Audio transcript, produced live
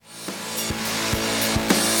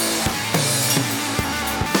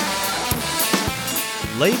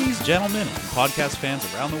Ladies, gentlemen, and podcast fans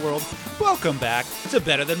around the world, welcome back to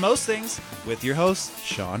Better Than Most Things with your hosts,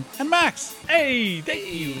 Sean and Max. Hey, thank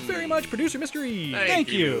you very much, Producer Mystery.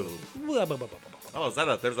 Thank you. Oh,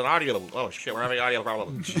 there's an audio. Oh, shit, we're having audio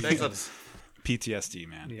problems. Thanks. PTSD,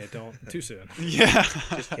 man. Yeah, don't. Too soon. Yeah.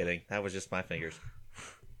 Just kidding. That was just my fingers.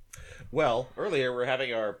 Well, earlier we're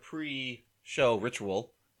having our pre-show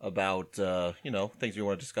ritual about, things we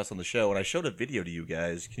want to discuss on the show, and I showed a video to you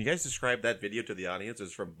guys. Can you guys describe that video to the audience?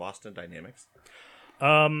 It's from Boston Dynamics.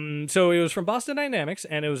 So it was from Boston Dynamics,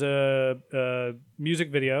 and it was a music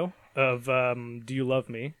video of "Do You Love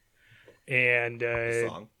Me?" And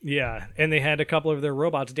Song. yeah, and they had a couple of their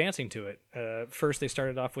robots dancing to it. First, they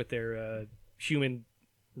started off with their human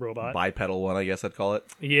robot, Bipedal one, I guess I'd call it.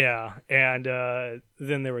 yeah, and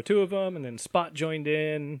then there were two of them, and then Spot joined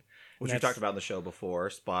in. Which we talked about in the show before.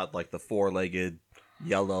 Spot, like the four-legged,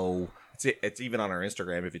 yellow. It's even on our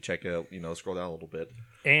Instagram if you check it out, scroll down a little bit.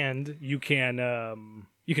 And you can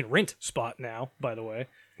rent Spot now, by the way.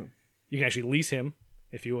 You can actually lease him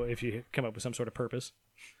if you come up with some sort of purpose.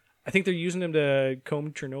 I think they're using him to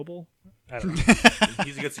comb Chernobyl. I don't know.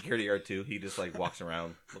 He's a good security guard too. He just walks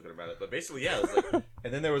around looking about it. But basically, yeah. It was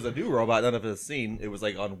and then there was a new robot none of us have seen. It was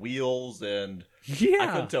on wheels, and I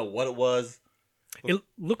couldn't tell what it was. It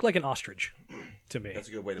looked like an ostrich to me. That's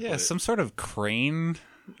a good way to put it. Yeah, some sort of crane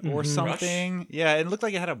or something. Brush? Yeah, it looked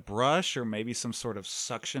like it had a brush or maybe some sort of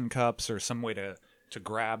suction cups or some way to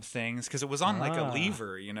grab things because it was on like a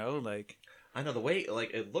lever, I know the way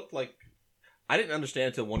it looked like. I didn't understand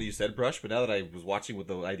until one of you said brush, but now that I was watching with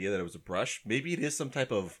the idea that it was a brush, maybe it is some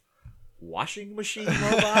type of washing machine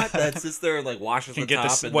robot that sits there and washes can the get top.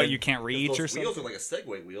 this, and what then, you can't reach or something. Wheels are like a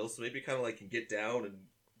Segway wheel, so maybe kind of can get down and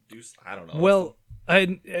do. I don't know. Well,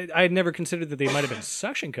 I had never considered that they might have been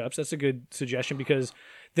suction cups. That's a good suggestion because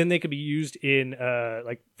then they could be used in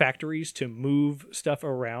factories to move stuff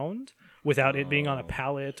around without it being on a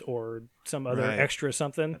pallet or some other extra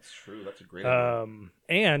something. That's true. That's a great idea.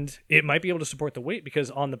 And it might be able to support the weight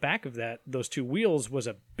because on the back of those two wheels was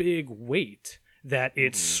a big weight that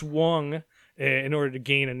it swung in order to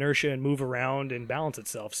gain inertia and move around and balance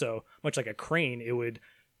itself. So much like a crane, it would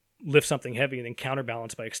lift something heavy and then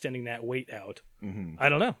counterbalance by extending that weight out. Mm-hmm. I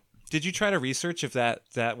don't know. Did you try to research if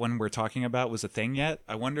that one we're talking about was a thing yet?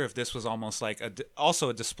 I wonder if this was almost like also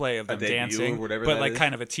a display of them dancing, or whatever, but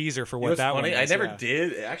kind of a teaser for what that funny? one is. I never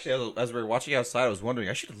did. Actually, as we were watching outside, I was wondering,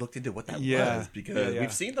 I should have looked into what that was because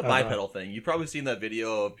we've seen the bipedal thing. You've probably seen that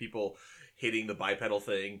video of people hitting the bipedal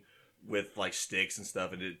thing with sticks and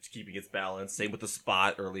stuff and it's keeping its balance. Same with the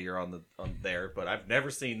Spot earlier on there, but I've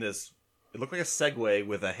never seen this. It looked like a Segway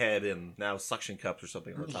with a head and now suction cups or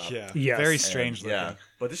something on the top. Yeah, yes. Very strange looking. Yeah,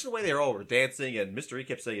 but this is the way they all were dancing, and Mr. E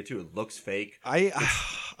kept saying it too. It looks fake. It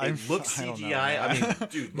looks CGI. I mean,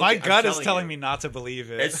 dude, my gut is telling me not to believe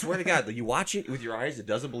it. I swear to God, you watch it with your eyes, it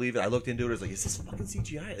doesn't believe it. I looked into it. It's is this fucking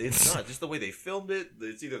CGI? It's not. Just the way they filmed it.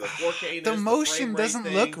 It's either the 4K. The motion doesn't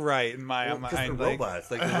look right in my mind. The robots,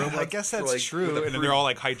 the robots. I guess that's true. And they're all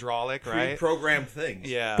hydraulic, right? Pre-programmed things.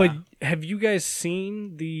 Yeah. But have you guys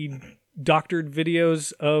seen the doctored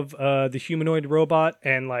videos of the humanoid robot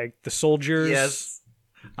and the soldiers? Yes.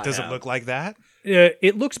 Does it look like that?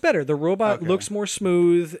 It looks better. The robot looks more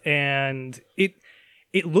smooth and it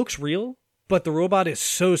looks real, but the robot is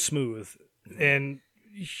so smooth and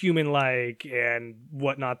human-like and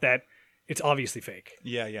whatnot that it's obviously fake.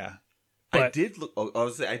 Yeah. But I did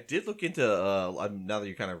look into now that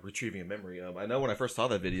you're kind of retrieving a memory. I know when I first saw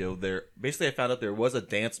that video, I found out there was a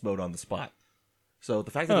dance mode on the Spot. So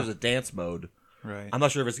the fact that there's a dance mode, right? I'm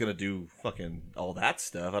not sure if it's gonna do fucking all that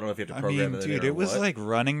stuff. I don't know if you have to program it. Dude, it was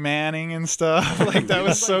Running Manning and stuff. That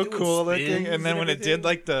was so cool looking. And then when it did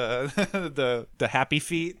the happy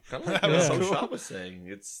feet, kind of like what Sean was saying.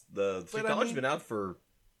 It's the technology's been out for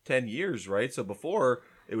 10 years, right? So before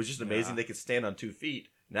it was just amazing they could stand on 2 feet.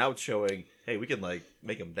 Now it's showing, hey, we can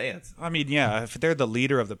make them dance. I mean, yeah, if they're the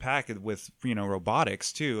leader of the pack with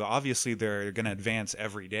robotics too, obviously they're going to advance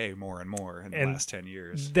every day more and more in the last 10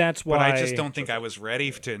 years. That's why. But I just don't think I was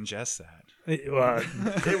ready to ingest that. It was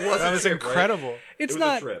that was incredible.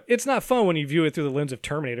 Right? It's not fun when you view it through the lens of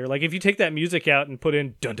Terminator. Like if you take that music out and put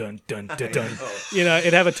in dun dun dun dun dun,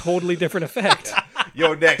 it'd have a totally different effect.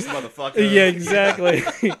 Yo, next motherfucker. Yeah, exactly.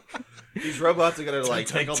 These robots are gonna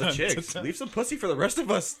take all the chicks. Leave some pussy for the rest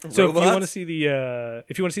of us. So robots. if you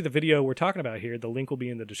want to see the video we're talking about here, the link will be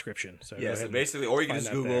in the description. So so basically, or you can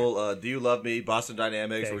just Google "Do You Love Me?" Boston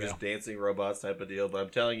Dynamics, or just dancing robots type of deal. But I'm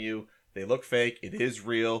telling you, they look fake. It is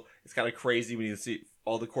real. It's kind of crazy when you see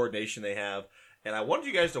all the coordination they have. And I wanted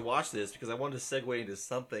you guys to watch this because I wanted to segue into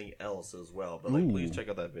something else as well. But please check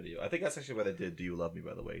out that video. I think that's actually why they did "Do You Love Me?"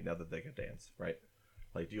 By the way, now that they can dance, right?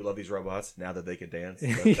 Like, do you love these robots now that they can dance?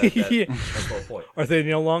 That's the whole point. Are they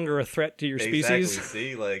no longer a threat to your species? Exactly.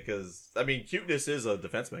 See, like, because I mean, cuteness is a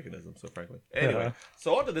defense mechanism. So, frankly, anyway.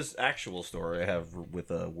 So, on to this actual story I have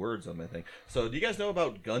with words on my thing. So, do you guys know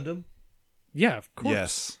about Gundam? Yeah, of course.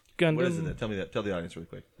 Yes. Gundam. What is it? Tell me that. Tell the audience really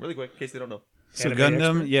quick, in case they don't know. So Anime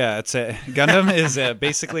Gundam, expert? Gundam is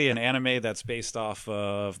basically an anime that's based off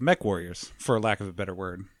of mech warriors, for lack of a better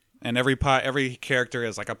word. And every character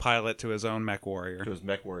is like a pilot to his own mech warrior. To his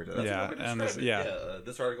mech warrior. That's yeah, and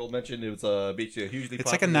this article mentioned it was hugely.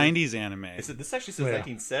 It's popular. like a '90s anime. This actually says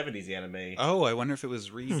 1970s anime. Oh, I wonder if it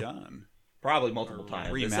was redone. Probably multiple times.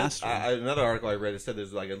 Remastered. Another article I read, it said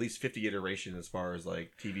there's like at least 50 iterations as far as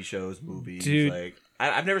like TV shows, movies. Dude. Like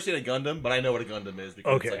I've never seen a Gundam, but I know what a Gundam is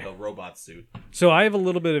because it's like a robot suit. So I have a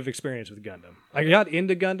little bit of experience with Gundam. I got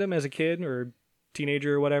into Gundam as a kid or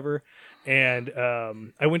teenager or whatever, and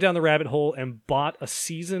I went down the rabbit hole and bought a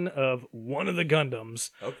season of one of the Gundams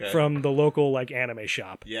from the local like anime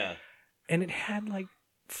shop. Yeah. And it had like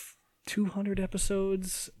 200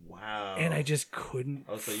 episodes. Wow. And I just couldn't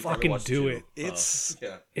so fucking do it. It's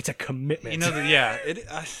a commitment.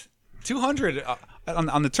 200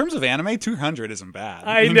 on the terms of anime, 200 isn't bad.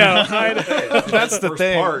 I know. That's the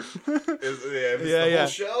thing. Part is, the whole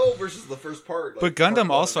show versus the first part. But Gundam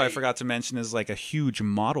also, I forgot to mention, is like a huge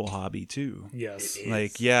model hobby too. Yes.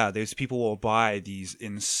 Like, there's people will buy these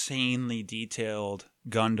insanely detailed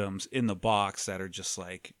Gundams in the box that are just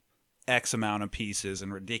like X amount of pieces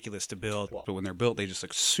and ridiculous to build. But when they're built, they just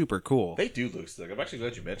look super cool. They do look sick. I'm actually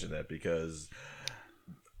glad you mentioned that because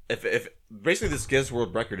if basically this Guinness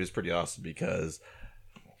World Record is pretty awesome because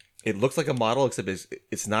it looks like a model, except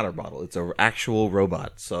it's not a model. It's an actual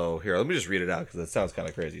robot. So here, let me just read it out because it sounds kind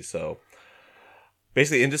of crazy. So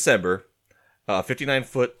basically in December, a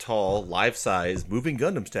 59-foot tall, life-size, moving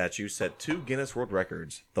Gundam statue set 2 Guinness World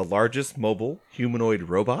Records. The largest mobile humanoid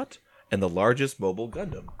robot and the largest mobile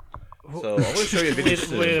Gundam. So I'm going to show you a video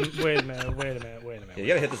soon. Wait a minute. Yeah, you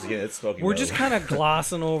got to hit this again. It's smoking. We're just kind of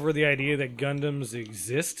glossing over the idea that Gundams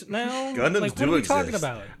exist now. Gundams like, do what are we exist. talking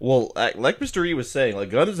about? Well, like Mr. E was saying, like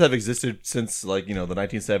Gundams have existed since like the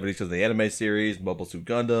 1970s because of the anime series, Mobile Suit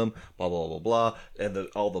Gundam, blah blah blah blah, and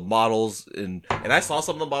all the models and I saw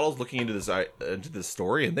some of the models looking into this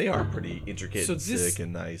story, and they are pretty intricate and sick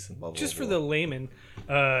and nice and blah blah. Just blah. for the layman,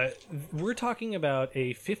 we're talking about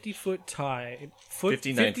a 59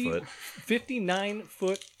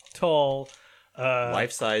 foot tall,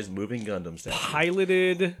 life-size moving Gundam statue.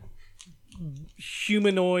 Piloted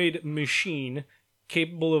humanoid machine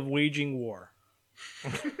capable of waging war.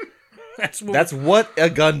 That's what a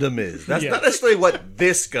Gundam is. That's not necessarily what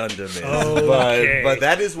this Gundam is, but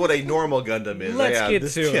that is what a normal Gundam is. Let's get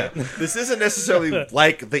to it. This isn't necessarily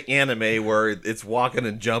like the anime where it's walking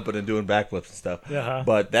and jumping and doing backflips and stuff.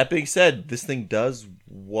 But that being said, this thing does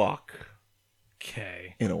walk.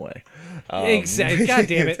 Okay. In a way. Exactly. God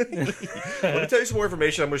damn it. Let me tell you some more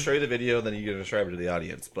information. I'm going to show you the video, and then you're going to describe it to the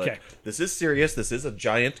audience. But this is serious. This is a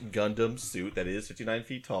giant Gundam suit that is 59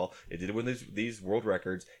 feet tall. It did win these world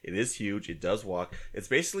records. It is huge. It does walk. It's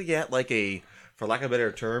basically at like for lack of a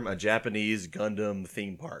better term, a Japanese Gundam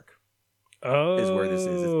theme park. Oh. Is where this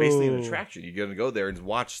is. It's basically an attraction. You're going to go there and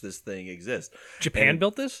watch this thing exist. Japan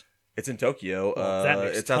built this? It's in Tokyo.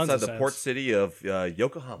 It's outside the port city of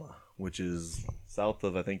Yokohama, which is south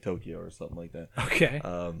of, I think, Tokyo or something like that. Okay.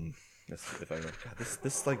 If I remember. God,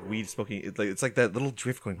 this like weed smoking. It's like that little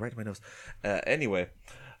drift going right in my nose. Anyway,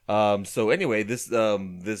 this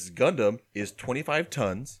Gundam is 25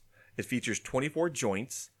 tons. It features 24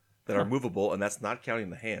 joints that are movable, and that's not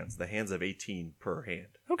counting the hands. The hands have 18 per hand.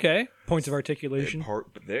 Okay. Points of articulation.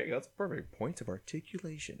 There you go. That's perfect. Points of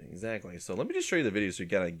articulation. Exactly. So let me just show you the video so you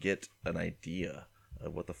gotta get an idea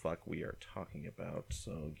of what the fuck we are talking about.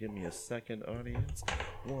 So give me a second, audience.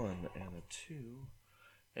 1 and a 2.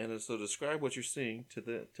 And so describe what you're seeing to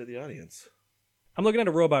the audience. I'm looking at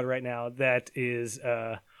a robot right now that is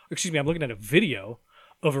I'm looking at a video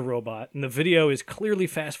of a robot, and the video is clearly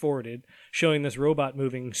fast forwarded, showing this robot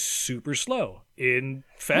moving super slow in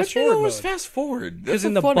fast forward mode. Fast forward? Because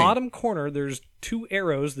in the bottom corner, there's 2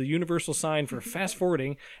 arrows, the universal sign for fast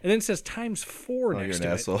forwarding, and then it says ×4 next to it. You're an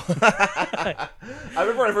asshole. I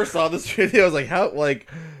remember when I first saw this video, I was like, how, like...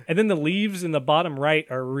 And then the leaves in the bottom right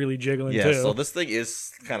are really jiggling, too. Yeah, so this thing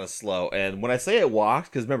is kind of slow. And when I say it walks,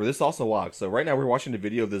 because remember, this also walks. So right now we're watching the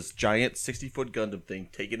video of this giant 60-foot Gundam thing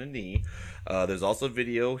taking a knee. There's also a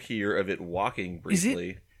video here of it walking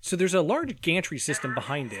briefly. So there's a large gantry system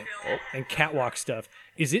behind it and catwalk stuff.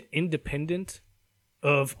 Is it independent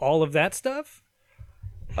of all of that stuff?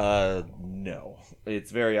 No.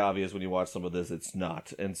 It's very obvious when you watch some of this, it's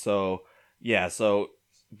not. And so, yeah, so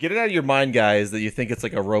Get it out of your mind, guys, that you think it's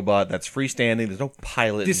like a robot that's freestanding. There's no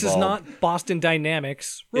pilot This involved. is not Boston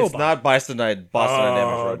Dynamics robot. It's not Boston Dynamics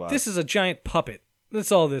robot. This is a giant puppet.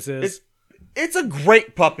 That's all this is. It's a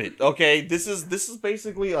great puppet, okay? This is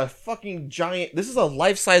basically a fucking giant... This is a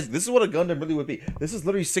life-size... This is what a Gundam really would be. This is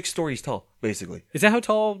literally 6 stories tall, basically. Is that how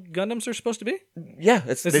tall Gundams are supposed to be? Yeah,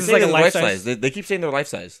 they say like they're life-size. They keep saying they're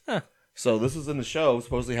life-size. Huh. So this is in the show,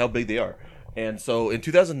 supposedly how big they are. And so in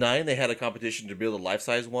 2009, they had a competition to build a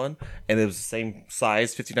life-size one, and it was the same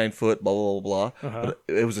size, 59 foot, blah, blah, blah, blah. But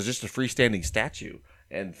it was just a freestanding statue.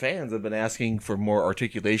 And fans have been asking for more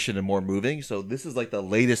articulation and more moving. So this is like the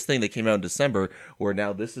latest thing that came out in December, where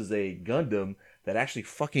now this is a Gundam that actually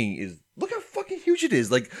fucking is... Look how fucking huge it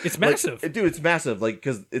is. Like it's massive. Dude, it's massive. Like,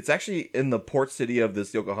 because it's actually in the port city of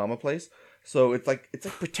this Yokohama place. So it's like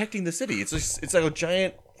protecting the city. It's like a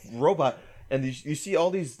giant robot. And you see all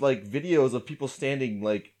these like videos of people standing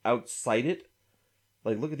like outside it.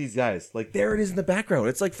 Like, look at these guys. Like, there it is in the background.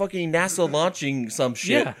 It's like fucking NASA launching some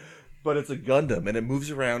shit. Yeah. But it's a Gundam, and it moves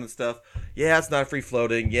around and stuff. Yeah, it's not free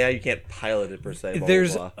floating. Yeah, you can't pilot it per se. Blah,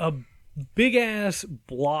 There's blah, blah. a big ass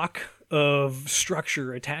block of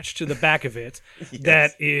structure attached to the back of it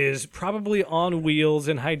that is probably on wheels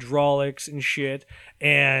and hydraulics and shit,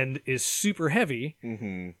 and is super heavy.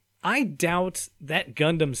 Mm-hmm. I doubt that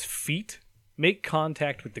Gundam's feet make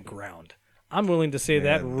contact with the ground. I'm willing to say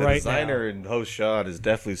that right now. The designer and host Sean is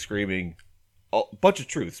definitely screaming a bunch of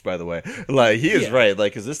truths, by the way. Like, he is right.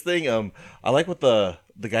 Like, because this thing, I like what the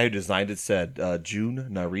guy who designed it said. Jun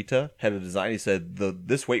Narita had a design. He said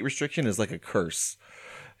this weight restriction is like a curse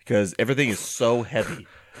because everything is so heavy,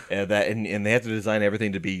 and they have to design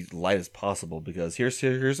everything to be light as possible. Because here's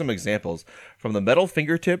some examples. From the metal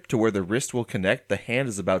fingertip to where the wrist will connect, the hand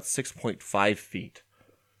is about 6.5 feet.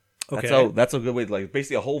 Okay. That's a good way to, like,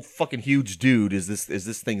 basically a whole fucking huge dude is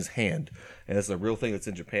this thing's hand, and it's a real thing that's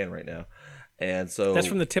in Japan right now. And so that's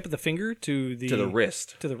from the tip of the finger to the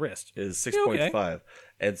wrist. To the wrist is 6.5.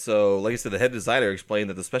 And so, like I said, the head designer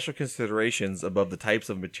explained that the special considerations above the types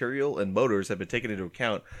of material and motors have been taken into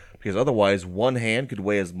account because otherwise one hand could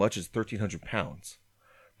weigh as much as 1,300 pounds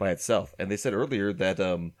by itself. And they said earlier that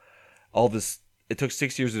it took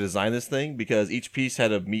 6 years to design this thing because each piece had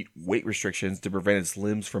to meet weight restrictions to prevent its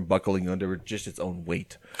limbs from buckling under just its own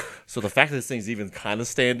weight. So the fact that this thing's even kind of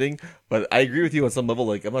standing, but I agree with you on some level.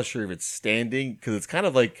 Like, I'm not sure if it's standing because it's kind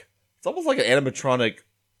of like, it's almost like an animatronic,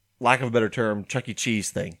 lack of a better term, Chuck E. Cheese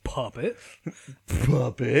thing. Puppet.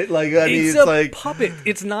 Like, I mean, it's like puppet.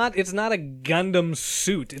 It's not a Gundam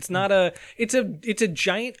suit. It's a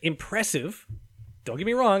giant impressive. Don't get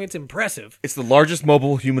me wrong. It's impressive. It's the largest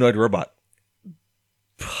mobile humanoid robot.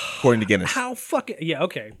 According to Guinness. How fucking... Yeah,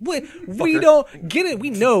 okay. We don't... Guinness,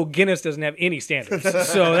 we know Guinness doesn't have any standards,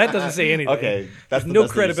 so that doesn't say anything. Okay. That's no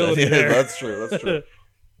credibility there. That's true.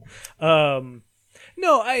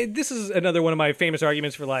 This is another one of my famous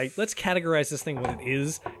arguments for, like, let's categorize this thing what it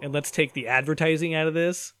is, and let's take the advertising out of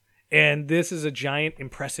this, and this is a giant,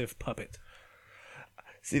 impressive puppet.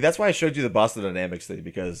 See, that's why I showed you the Boston Dynamics thing,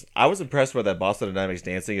 because I was impressed by that Boston Dynamics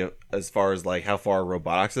dancing as far as, like, how far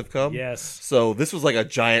robotics have come. Yes. So this was like a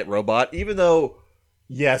giant robot, even though,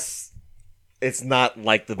 yes, it's not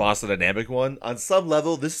like the Boston Dynamic one. On some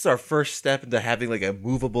level, this is our first step into having, like, a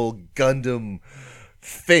movable Gundam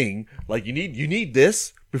thing. Like, you need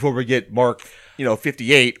this before we get Mark,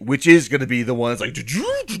 58, which is going to be the one that's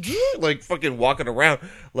like fucking walking around.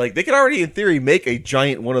 Like, they could already, in theory, make a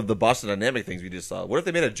giant one of the Boston Dynamic things we just saw. What if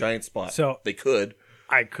they made a giant spot? So they could.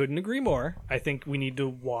 I couldn't agree more. I think we need to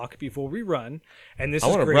walk before we run. And this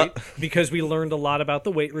is great because we learned a lot about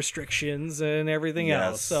the weight restrictions and everything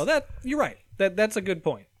else. So you're right. That's a good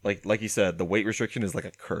point. Like you said, the weight restriction is like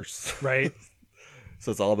a curse. Right. So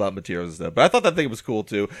it's all about materials and stuff. But I thought that thing was cool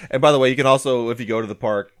too. And by the way, you can also, if you go to the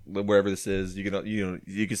park, wherever this is, you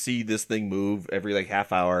can see this thing move every like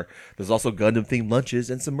half hour. There's also Gundam themed lunches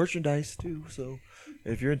and some merchandise too. So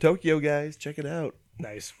if you're in Tokyo, guys, check it out.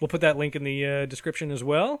 Nice. We'll put that link in the description as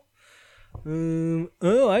well.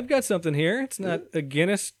 I've got something here. It's not a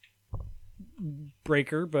Guinness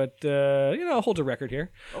breaker, but holds a record here.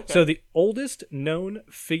 Okay. So the oldest known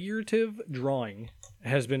figurative drawing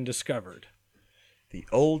has been discovered. The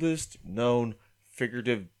oldest known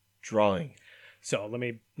figurative drawing. So let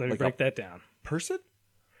me break that down. Person?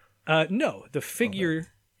 No, the figure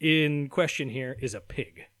in question here is a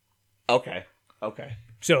pig. Okay.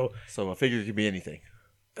 So a figure could be anything.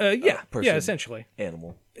 Person, essentially.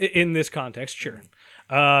 Animal. In this context, sure.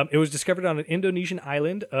 It was discovered on an Indonesian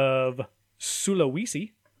island of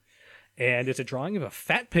Sulawesi, and it's a drawing of a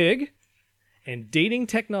fat pig, and dating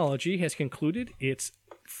technology has concluded it's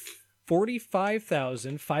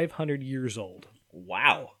 45,500 years old.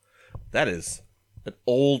 Wow. That is an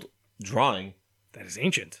old drawing. That is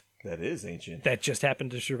ancient. That is ancient. That just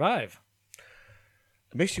happened to survive.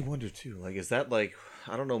 It makes you wonder, too. Like, is that like...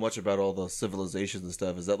 I don't know much about all the civilizations and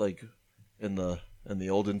stuff. Is that like in the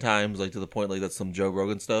olden times, like to the point like that's some Joe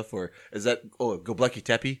Rogan stuff? Or is that... Göbekli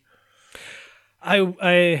Tepe?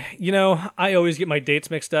 I always get my dates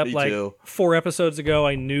mixed up. Me like too. 4 episodes ago,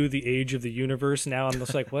 I knew the age of the universe. Now I'm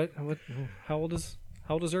just like, what? How old is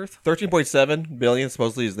Earth? 13.7 billion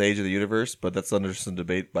supposedly is the age of the universe, but that's under some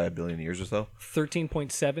debate by 1 billion years or so.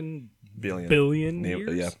 13.7 billion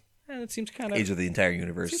years? Yeah. That seems kind of... Age of the entire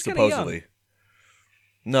universe, seems supposedly.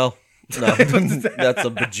 No, that's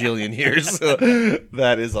a bajillion years.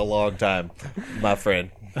 That is a long time, my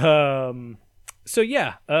friend. So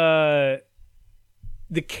yeah,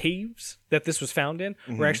 the caves that this was found in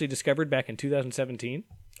were actually discovered back in 2017.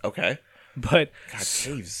 Okay. But God,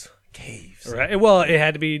 caves. Right. Well, it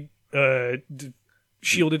had to be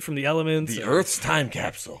shielded from the elements. The Earth's time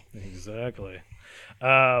capsule. Exactly.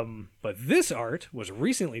 But this art was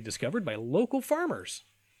recently discovered by local farmers.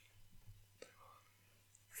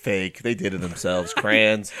 Fake. They did it themselves.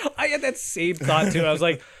 Crayons. I had that same thought too. I was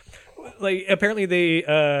like apparently they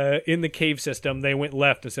in the cave system they went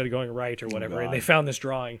left instead of going right or whatever, and they found this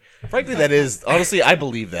drawing. Frankly, that is honestly, I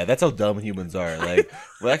believe that. That's how dumb humans are. Like,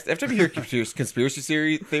 after you hear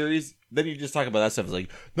conspiracy theories, then you just talk about that stuff. It's like,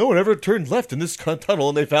 no one ever turned left in this tunnel,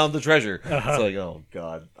 and they found the treasure. It's like, oh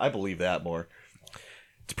god, I believe that more.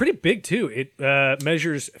 It's pretty big too. It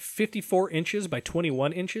measures 54 inches by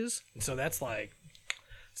 21 inches, so that's like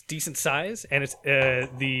it's decent size, and it's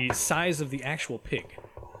the size of the actual pig.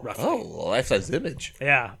 Roughly. Oh, well, life-size image.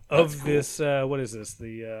 Yeah, of cool. This, what is this?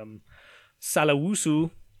 The Salawusu.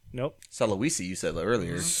 Nope. Sulawesi, you said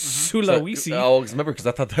earlier. Sulawesi. Remember, because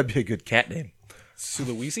I thought that'd be a good cat name.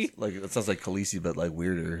 Sulawesi? Like, it sounds like Khaleesi, but like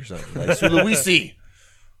weirder or something. Like, Sulawesi,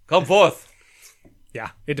 come forth. Yeah,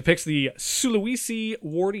 it depicts the Sulawesi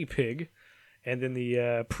warty pig, and then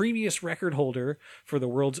the previous record holder for the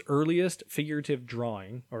world's earliest figurative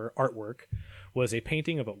drawing, or artwork, was a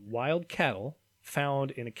painting of a wild cattle found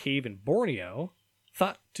in a cave in Borneo,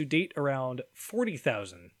 thought to date around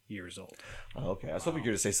 40,000 years old. Oh, okay, I was hoping you were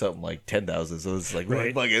going to say something like 10,000, so it's like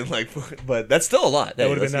really right. bugging, like, but that's still a lot. That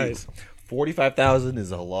would have been nice. 45,000 is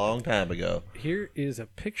a long time ago. Here is a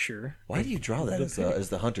picture. Why do you draw that as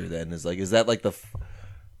the hunter then? Is that like the...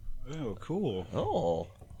 Oh, cool. Oh.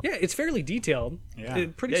 Yeah, it's fairly detailed. Yeah.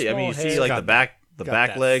 Pretty small I mean, you head. see like the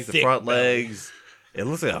back legs, the front legs. It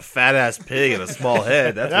looks like a fat ass pig and a small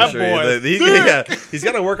head. That's for sure. He's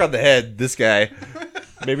got to work on the head. This guy.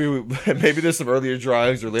 Maybe there's some earlier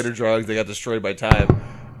drawings or later drawings that got destroyed by time,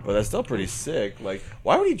 but that's still pretty sick. Like,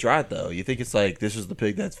 why would he draw it though? You think it's like this is the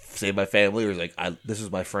pig that saved my family, or is like this is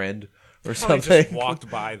my friend, or something? He just walked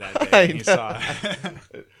by that day and he saw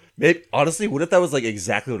it. Maybe, honestly, what if that was like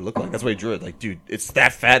exactly what it looked like? That's why he drew it. Like, dude, it's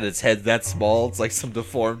that fat and its head's that small. It's like some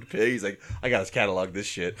deformed pig. He's like, I gotta catalog this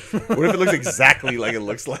shit. What if it looks exactly like it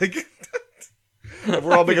looks like? And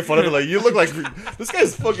we're all making fun of it. Like, you look like this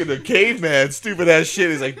guy's fucking a caveman. Stupid ass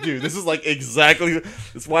shit. He's like, dude, this is like exactly.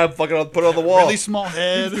 That's why I'm fucking put it on the wall. Really small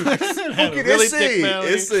head. Fucking really thick belly.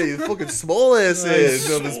 Issy, fucking small ass head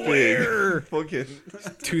on this pig. Fucking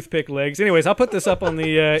toothpick legs. Anyways, I'll put this up on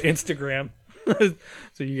the Instagram.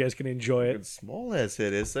 So you guys can enjoy it. Small ass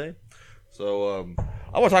head, Issy. So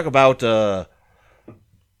I want to talk about a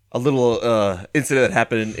little incident that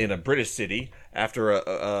happened in a British city after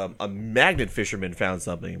a magnet fisherman found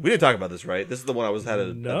something. We didn't talk about this, right? This is the one I had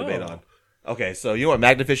a debate on. Okay, so you know what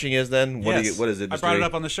magnet fishing is then? What is it? I brought it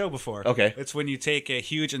up on the show before. Okay. It's when you take a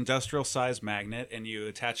huge industrial-sized magnet and you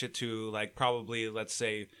attach it to, like, probably, let's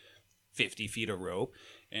say, 50 feet of rope.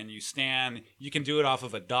 And you can do it off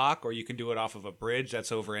of a dock or you can do it off of a bridge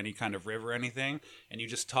that's over any kind of river or anything. And you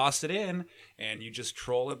just toss it in and you just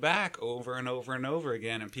troll it back over and over and over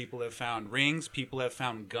again. And people have found rings. People have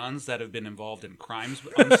found guns that have been involved in crimes,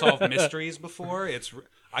 unsolved mysteries before.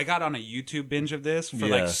 I got on a YouTube binge of this for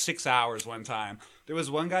like 6 hours one time. There was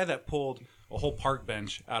one guy that pulled a whole park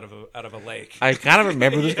bench out of a lake. I kind of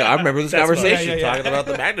remember this. I remember this conversation talking about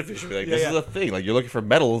the magnet fisherman. Like, this is a thing. Like, you're looking for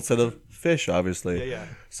metal instead of fish, obviously. Yeah.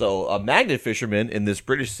 So a magnet fisherman in this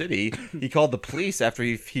British city, he called the police after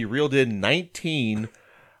he reeled in 19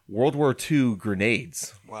 World War II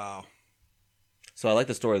grenades. Wow. So I like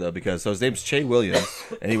the story though because his name's Che Williams,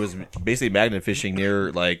 and he was basically magnet fishing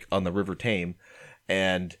near like on the River Tame,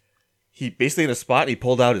 and he basically in a spot he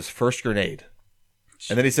pulled out his first grenade.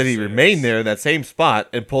 And then he said he remained there in that same spot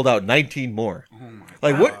and pulled out 19 more. Oh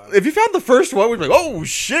my God. What? If you found the first one, we'd be like, oh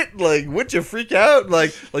shit! Like, wouldn't you freak out?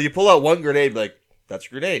 Like you pull out one grenade, like that's a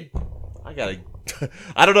grenade. I gotta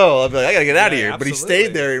I don't know. I'm like, I gotta get out of here. absolutely. But he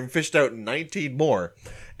stayed there and fished out 19 more.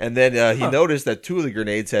 And then he noticed that 2 of the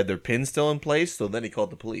grenades had their pins still in place, so then he called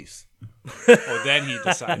the police. Well, then he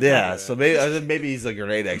decided. Yeah, so maybe he's a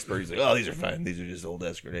grenade expert. He's like, oh, these are fine. These are just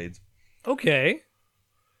old-ass grenades. Okay.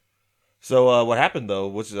 So what happened,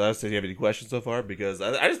 though, do you have any questions so far? Because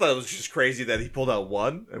I just thought it was just crazy that he pulled out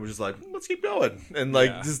one and was just like, let's keep going. And,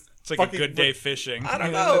 just... It's like a good day fishing. I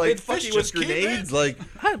don't know, like, fucking with grenades. Like,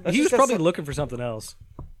 he was probably looking for something else.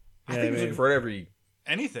 I think he was looking for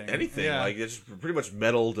anything. Yeah. Like, it's pretty much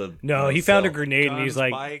metal to... No, he found a grenade Guns, and he's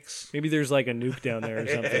like, bikes. maybe there's like a nuke down there or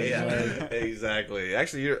something. Yeah, exactly.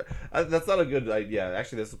 Actually, that's not a good idea.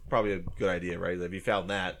 Actually, that's probably a good idea, right? If he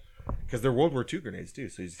found that. Because they're World War II grenades, too.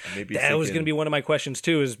 So maybe that was going to be one of my questions,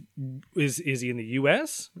 too, is he in the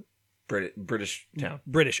U.S.? British town.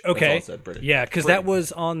 British, okay. That's all it said, British. Yeah, because that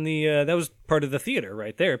was on the that was part of the theater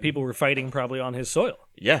right there. People were fighting probably on his soil.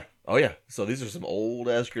 Yeah. Oh, yeah. So these are some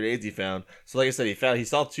old-ass grenades he found. So like I said, he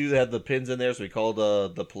saw 2 that had the pins in there, so he called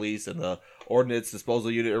the police, and the ordnance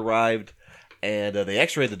disposal unit arrived, and they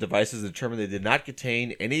x-rayed the devices and determined they did not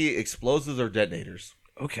contain any explosives or detonators.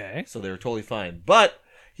 Okay. So they were totally fine. But...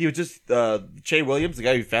 he was just Che Williams, the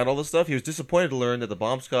guy who found all this stuff. He was disappointed to learn that the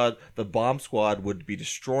bomb squad would be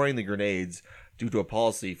destroying the grenades due to a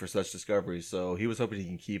policy for such discoveries. So he was hoping he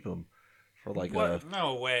can keep them for like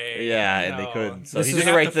no way. Yeah, no. and they couldn't. So This he is did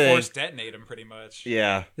the right thing. Force detonate them pretty much.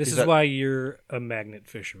 Yeah, This is why you're a magnet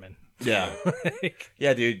fisherman. Yeah,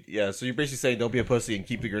 yeah, dude. Yeah, so you're basically saying don't be a pussy and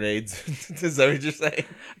keep the grenades. Is that what you're saying?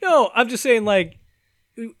 No, I'm just saying like,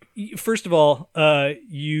 first of all,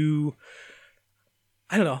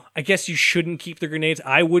 I don't know. I guess you shouldn't keep the grenades.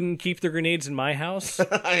 I wouldn't keep the grenades in my house.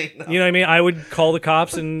 I know. You know what I mean? I would call the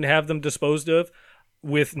cops and have them disposed of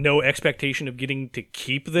with no expectation of getting to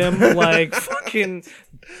keep them. Like, fucking,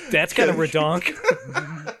 that's kind of redonk.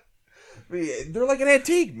 They're like an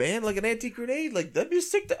antique, man. Like an antique grenade. Like, that'd be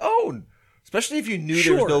sick to own. Especially if you knew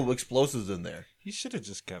there was no explosives in there. He should have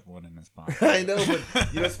just kept one in his pocket. I know, but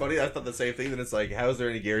you know what's funny? I thought the same thing. Then it's like, how is there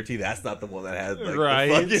any guarantee that's not the one that has like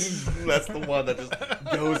right? That's the one that just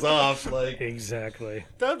goes off. Like exactly.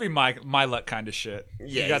 That would be my luck kind of shit.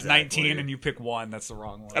 Yeah, you got exactly. 19 and you pick one. That's the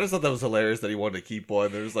wrong one. I just thought that was hilarious that he wanted to keep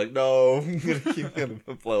one. They're just like, no, I'm gonna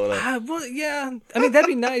blow it up. Well, yeah. I mean, that'd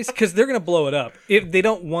be nice because they're gonna blow it up if they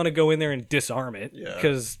don't want to go in there and disarm it.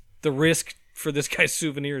 Because the risk for this guy's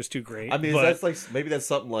souvenir is too great. I mean, that's like maybe that's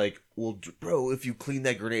something like, well, bro, if you clean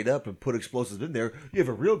that grenade up and put explosives in there, you have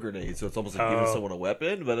a real grenade. So it's almost like giving someone a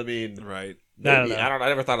weapon. But I mean, right? Maybe, I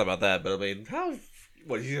never thought about that. But I mean, how?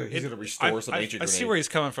 What he's going to restore some ancient grenade? I see where he's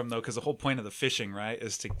coming from though, because the whole point of the fishing, right,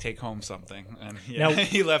 is to take home something. And now,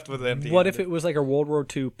 he left with empty. What if it was like a World War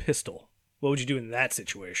II pistol? What would you do in that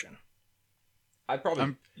situation? I'm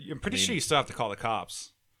pretty sure you still have to call the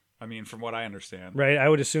cops. I mean, from what I understand. Right, I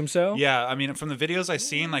would assume so. Yeah, I mean, from the videos I've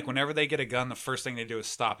seen, like, whenever they get a gun, the first thing they do is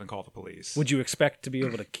stop and call the police. Would you expect to be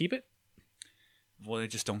able to keep it? Well, they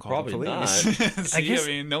just don't call Probably the police. Not. See, I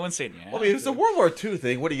mean, no one's saying yeah. Well, I mean, it's a World War II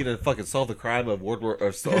thing. What are you going to fucking solve the crime of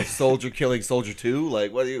soldier killing soldier 2?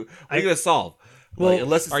 Like, what are you going to solve? Well,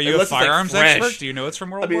 like, are you a firearms expert? Do you know it's from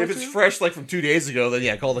World War II? I mean, if it's fresh, like from 2 days ago, then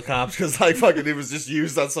yeah, call the cops because like fucking it was just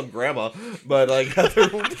used on some grandma. But like,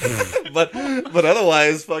 but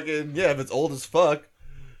otherwise, fucking yeah, if it's old as fuck,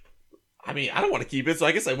 I mean, I don't want to keep it, so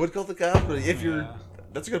I guess I would call the cops. But if you're,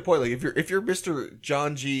 that's a good point. Like if you're Mr.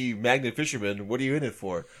 John G. Magnet Fisherman, what are you in it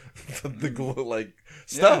for? the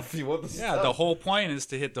stuff. You want the stuff. Yeah, the whole point is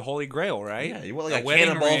to hit the Holy Grail, right? Yeah, you want like a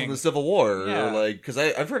cannonball from the Civil War, or like because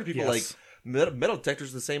I've heard of people like. Metal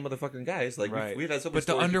detectors, the same motherfucking guys. Like we've had so much. But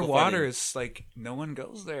the underwater is like no one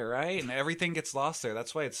goes there, right? And everything gets lost there.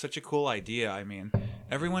 That's why it's such a cool idea. I mean,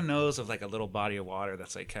 everyone knows of like a little body of water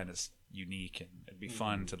that's like kind of unique, and it'd be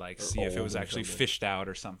fun to like see if it was actually fished out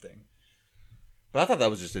or something. But I thought that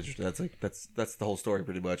was just interesting. That's like that's the whole story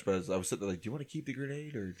pretty much. But I was sitting there like, do you want to keep the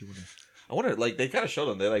grenade or do you want to? I wonder. Like they kind of showed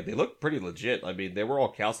them. They look pretty legit. I mean, they were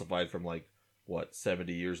all calcified from like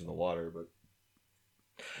 70 years in the water, but.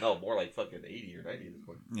 No, more like fucking 80 or 90 at this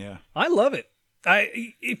point. Yeah. I love it.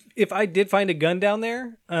 If I did find a gun down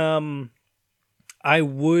there, I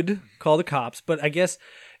would call the cops, but I guess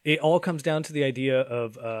it all comes down to the idea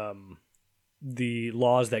of the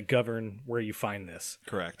laws that govern where you find this.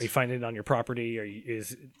 Correct. Are you find it on your property,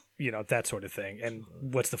 or that sort of thing, and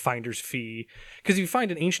what's the finder's fee? Because if you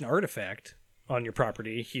find an ancient artifact on your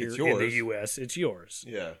property here in the U.S., it's yours.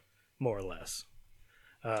 Yeah. More or less.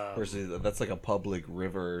 Versus that's like a public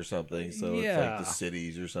river or something, so it's like the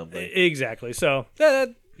cities or something. Exactly. So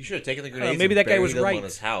you should have taken the grenades. Maybe and that guy was buried right them on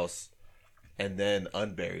his house, and then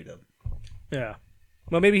unburied him. Yeah.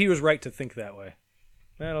 Well, maybe he was right to think that way.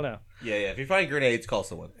 I don't know. Yeah. If you find grenades, call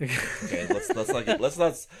someone. Okay, let's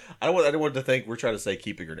not. I don't want anyone to think we're trying to say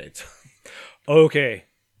keep the grenades. Okay,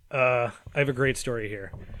 I have a great story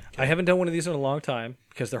here. I haven't done one of these in a long time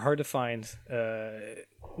because they're hard to find.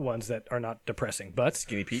 Ones that are not depressing, but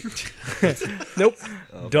Skinny Pete. Nope.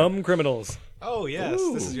 Okay. Dumb criminals. Oh yes,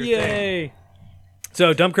 Ooh, this is your yay. thing.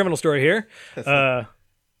 So, dumb criminal story here.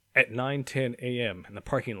 At 9:10 a.m. in the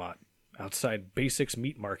parking lot outside Basics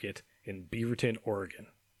Meat Market in Beaverton, Oregon.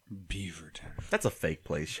 Beaverton. That's a fake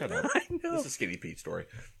place. Shut up. I know. This is a Skinny Pete story.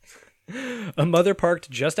 A mother parked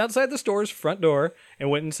just outside the store's front door and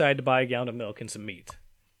went inside to buy a gallon of milk and some meat.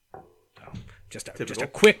 Just a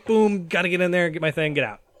quick boom, gotta get in there, get my thing, get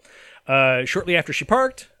out. Shortly after she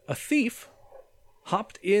parked, a thief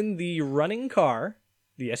hopped in the running car,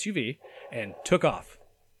 the SUV, and took off.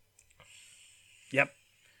 Yep.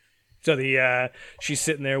 So she's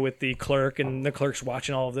sitting there with the clerk, and the clerk's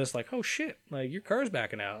watching all of this like, oh shit, like your car's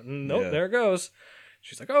backing out. And nope, there it goes.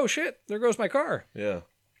 She's like, oh shit, there goes my car. Yeah.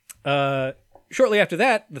 Shortly after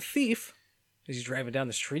that, the thief, as he's driving down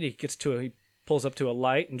the street, he pulls up to a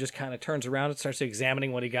light and just kind of turns around and starts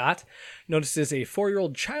examining what he got. Notices a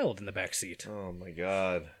 4-year-old child in the back seat. Oh my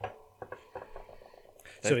god.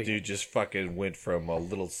 That dude just fucking went from a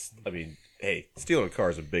little... I mean, hey, stealing a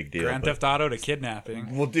car is a big deal. Grand Theft Auto to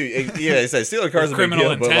kidnapping. Well, dude, yeah, I said stealing a car is a big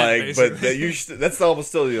deal, intent, but that's almost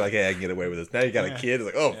still like, hey, I can get away with this. Now you got a kid,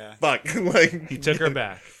 it's like, oh, fuck. Like, he took her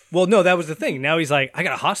back. Well, no, that was the thing. Now he's like, I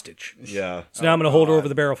got a hostage. Yeah. So now I'm going to hold her over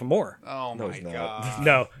the barrel for more. Oh, my God.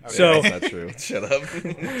 No. Okay, so that's not true. Shut up.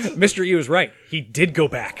 Mr. E was right. He did go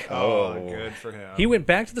back. Oh, good for him. He went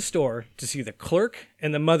back to the store to see the clerk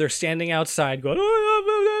and the mother standing outside going,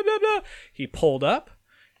 oh, blah, blah, blah, blah. He pulled up,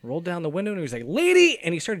 rolled down the window, and he was like, lady,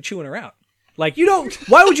 and he started chewing her out. Like,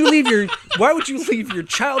 why would you leave your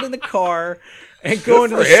child in the car and go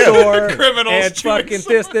into the store and fucking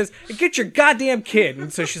this, and get your goddamn kid?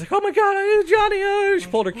 And so she's like, oh my God, Johnny. She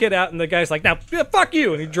pulled her kid out, and the guy's like, now, fuck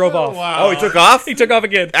you. And he drove off. Wow. Oh, he took off? He took off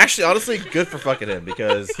again. Actually, honestly, good for fucking him,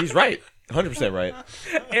 because he's right. 100% right.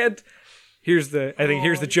 And here's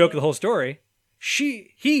the joke of the whole story.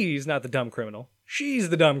 He's not the dumb criminal. She's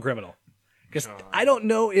the dumb criminal. Because I don't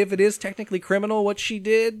know if it is technically criminal what she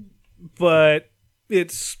did, but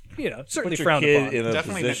it's, certainly frowned upon.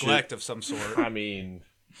 Definitely neglect of some sort. I mean,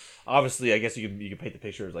 obviously, I guess you can paint the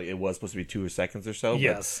picture as like it was supposed to be 2 seconds or so.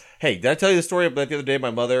 Yes. But, hey, did I tell you the story about the other day? My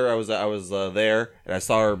mother, I was there, and I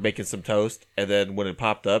saw her making some toast, and then when it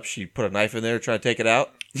popped up, she put a knife in there trying to take it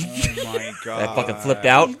out. Oh my God. I fucking flipped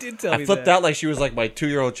out. You did tell me I flipped out like she was like my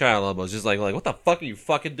 2-year-old child almost. Just like what the fuck are you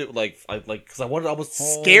fucking doing? Because I wanted to almost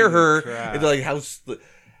scare her into like how.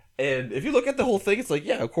 And if you look at the whole thing, it's like,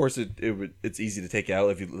 yeah, of course it's easy to take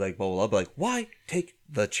out if you like blah blah blah. But like, why take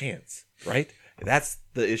the chance, right? That's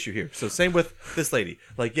the issue here. So same with this lady.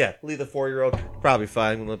 Like, yeah, leave the 4-year-old probably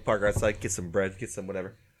fine. We'll park her outside, get some bread, get some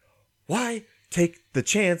whatever. Why take the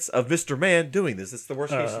chance of Mr. Man doing this? It's the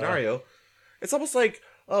worst case scenario. It's almost like,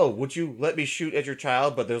 oh, would you let me shoot at your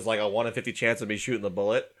child, but there's like a 1 in 50 chance of me shooting the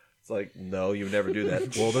bullet? It's like, no, you would never do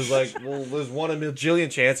that. There's 1 in a million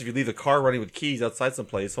chance if you leave the car running with keys outside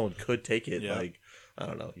someplace, someone could take it. Yeah. Like, I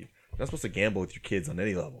don't know. You're not supposed to gamble with your kids on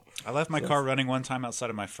any level. I left my car running one time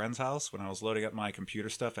outside of my friend's house when I was loading up my computer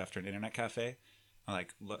stuff after an internet cafe. I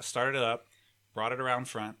started it up, brought it around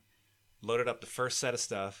front, loaded up the first set of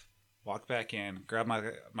stuff, walked back in, grabbed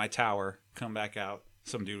my tower, come back out.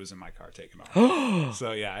 Some dude was in my car taking off.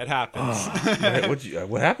 So yeah, it happens.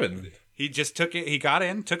 What happened? He just took it. He got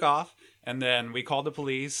in, took off, and then we called the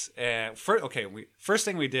police. And first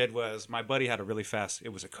thing we did was my buddy had a really fast. It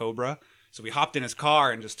was a Cobra, so we hopped in his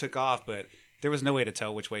car and just took off. But there was no way to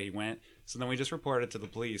tell which way he went. So then we just reported it to the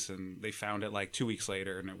police, and they found it like 2 weeks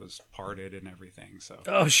later, and it was parted and everything. So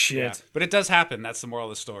oh shit! Yeah. But it does happen. That's the moral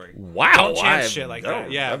of the story. Wow, don't chance shit like that.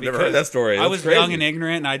 Yeah, I've never heard that story. That's I was crazy. young and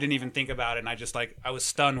ignorant, and I didn't even think about it. And I was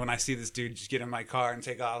stunned when I see this dude just get in my car and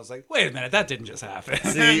take off. I was like, wait a minute, that didn't just happen.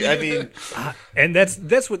 See, I mean, and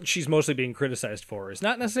that's what she's mostly being criticized for. Is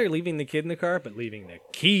not necessarily leaving the kid in the car, but leaving the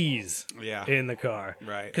keys in the car.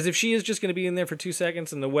 Right. Because if she is just going to be in there for 2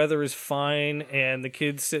 seconds and the weather is fine and the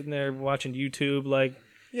kid's sitting there watching YouTube, like.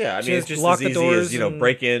 Yeah, I mean, it's just as easy as,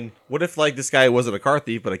 break in. What if, like, this guy wasn't a car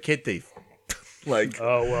thief, but a kid thief? Like,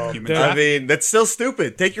 oh, well. I mean, that's still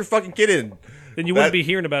stupid. Take your fucking kid in. Then you wouldn't be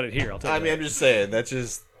hearing about it here, I'll tell you. I mean, I'm just saying, that's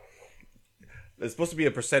just... It's supposed to be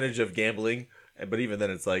a percentage of gambling, but even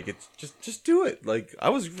then it's like, it's just do it. Like, I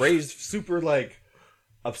was raised super, like,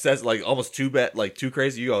 obsessed, like, almost too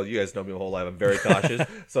crazy. You guys know me my whole life. I'm very cautious.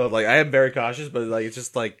 So, like, I am very cautious, but, like, it's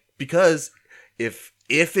just, like, because if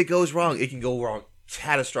it goes wrong, it can go wrong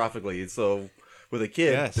catastrophically. And so with a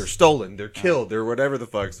kid, they're stolen, they're killed, they're whatever the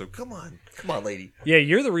fuck. So come on, lady. Yeah,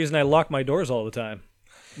 you're the reason I lock my doors all the time.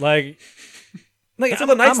 Like it's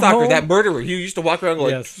the Night Stalker, that murderer. He used to walk around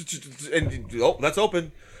going, and that's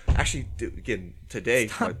open. Actually, again today,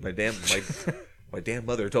 my damn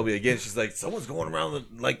mother told me again. She's like, someone's going around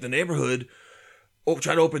the neighborhood,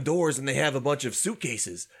 trying to open doors, and they have a bunch of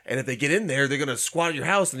suitcases. And if they get in there, they're gonna squat at your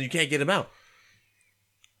house, and you can't get them out.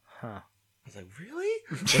 Huh. I was like, really?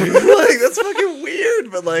 Like, that's fucking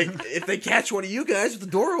weird. But like, if they catch one of you guys with the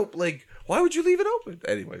door open, like, why would you leave it open?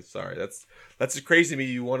 Anyway, sorry. That's just crazy to me.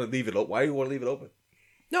 You want to leave it open? Why do you want to leave it open?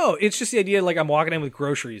 No, it's just the idea. Like I'm walking in with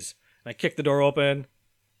groceries, and I kick the door open,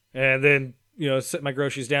 and then set my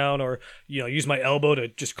groceries down, or use my elbow to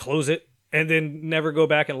just close it, and then never go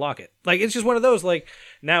back and lock it. Like it's just one of those. Like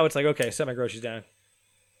now it's like, okay, set my groceries down,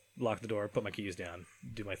 lock the door, put my keys down,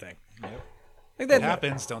 do my thing. Yep. Like that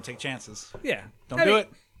happens. Don't take chances. Yeah. Don't do it.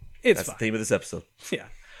 That's fine. The theme of this episode. Yeah.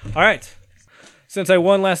 All right. Since I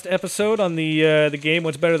won last episode on the game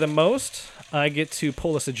What's Better Than Most, I get to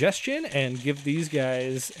pull a suggestion and give these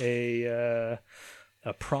guys a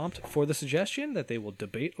prompt for the suggestion that they will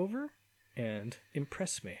debate over and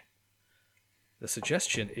impress me. The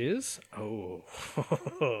suggestion is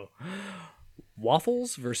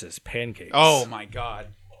waffles versus pancakes. Oh my god.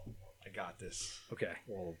 Got this. Okay.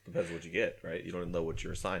 Well, depends what you get, right? You don't know what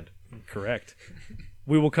you're assigned. Correct.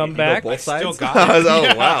 We will come back. Both sides? Still got it.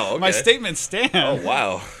 Oh, wow. Okay. My statements stand. Oh,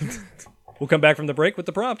 wow. We'll come back from the break with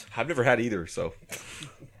the prompt. I've never had either, so.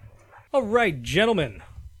 All right, gentlemen.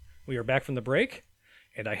 We are back from the break,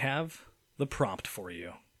 and I have the prompt for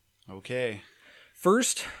you. Okay.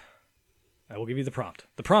 First, I will give you the prompt.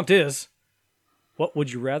 The prompt is, what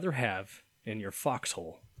would you rather have in your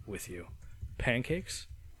foxhole with you? Pancakes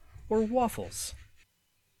or waffles?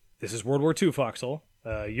 This is World War II foxhole,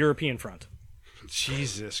 European front.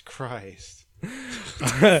 Jesus Christ.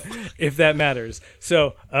 If that matters.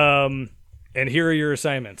 So, and here are your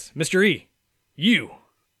assignments. Mr. E, you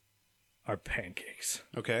are pancakes.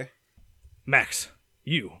 Okay. Max,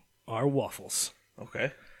 you are waffles.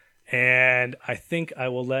 Okay. And I think I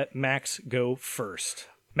will let Max go first.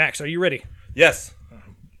 Max, are you ready? Yes.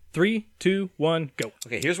 3, 2, 1, go.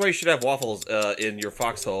 Okay, here's why you should have waffles in your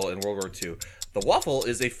foxhole in World War II. The waffle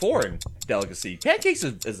is a foreign delicacy. Pancakes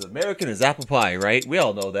is American as apple pie, right? We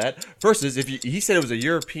all know that. Versus, he said it was a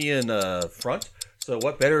European front. So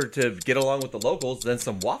what better to get along with the locals than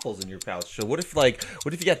some waffles in your pouch? So what if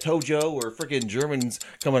you got Tojo or freaking Germans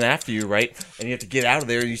coming after you, right? And you have to get out of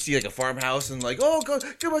there and you see like a farmhouse and like, oh,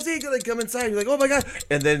 come on, see, like come inside. You're like, oh my god.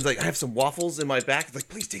 And then it's like, I have some waffles in my back. It's like,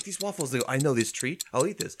 please take these waffles. They go, I know this treat. I'll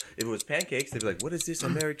eat this. If it was pancakes, they'd be like, what is this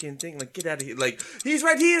American thing? Like, get out of here. Like, he's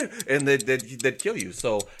right here. And they'd kill you.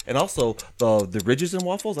 So, and also the ridges in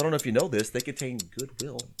waffles, I don't know if you know this, they contain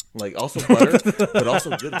goodwill. Like also butter, but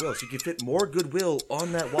also goodwill. So you can fit more goodwill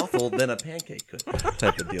on that waffle than a pancake could,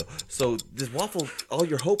 type of deal. So this waffle, all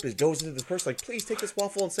your hope goes into this person, like, please take this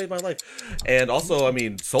waffle and save my life. And also, I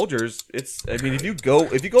mean, soldiers, if you go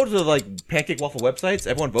to the like pancake waffle websites,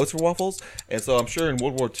 everyone votes for waffles. And so I'm sure in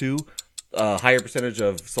World War II, higher percentage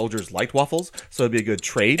of soldiers liked waffles, so it'd be a good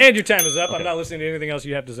trade. And your time is up. Okay. I'm not listening to anything else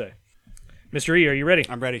you have to say. Mr. E, are you ready?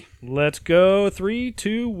 I'm ready. Let's go. 3,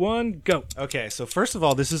 2, 1, go. Okay, so first of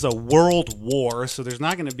all, this is a world war, so there's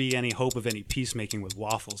not going to be any hope of any peacemaking with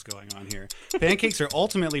waffles going on here. Pancakes are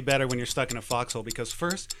ultimately better when you're stuck in a foxhole because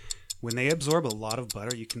first, when they absorb a lot of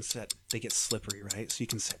butter, they get slippery, right? So you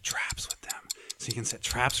can set traps with them. So you can set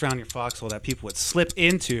traps around your foxhole that people would slip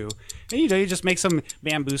into. And you just make some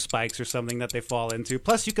bamboo spikes or something that they fall into.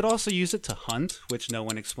 Plus, you could also use it to hunt, which no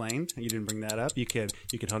one explained. You didn't bring that up. You could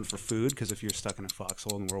hunt for food because if you're stuck in a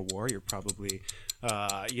foxhole in World War, you're probably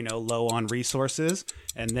low on resources.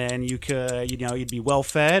 And then you could you'd be well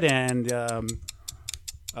fed and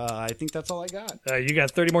I think that's all I got. You got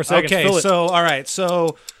 30 more seconds. Okay, Fill it. so all right,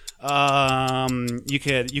 so you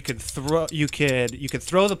could throw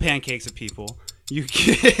the pancakes at people. You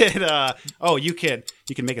could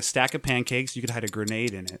make a stack of pancakes. You could hide a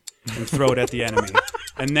grenade in it and throw it at the enemy,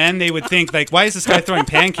 and then they would think like, "Why is this guy throwing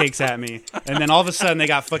pancakes at me?" And then all of a sudden, they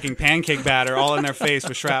got fucking pancake batter all in their face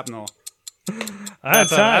with shrapnel.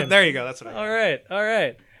 There you go. That's what I got. All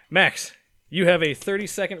right. Max, you have a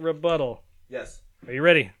 30-second rebuttal. Yes. Are you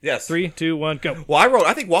ready? Yes. 3, 2, 1, go. Well,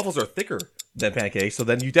 I think waffles are thicker than pancakes, so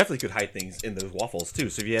then you definitely could hide things in those waffles too.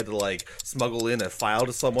 So if you had to like smuggle in a file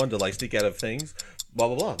to someone to like sneak out of things, blah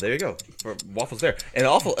blah blah. There you go. For waffles there, and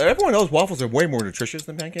also everyone knows waffles are way more nutritious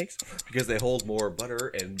than pancakes because they hold more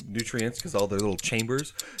butter and nutrients because all their little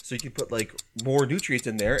chambers. So you can put like more nutrients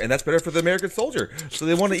in there, and that's better for the American soldier. So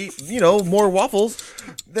they want to eat more waffles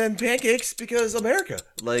than pancakes because America.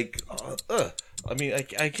 I mean,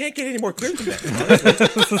 I can't get any more clear than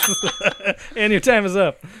that. And your time is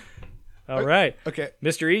up. All right. Okay.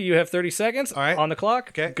 Mr. E, you have 30 seconds. All right. On the clock.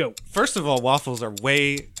 Okay. Go. First of all, waffles have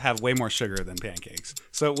way more sugar than pancakes,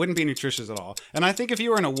 so it wouldn't be nutritious at all. And I think if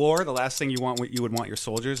you were in a war, the last thing you would want your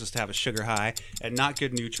soldiers is to have a sugar high and not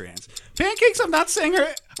good nutrients. Pancakes, I'm not saying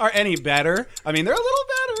are any better. I mean, they're a little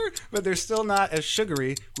better, but they're still not as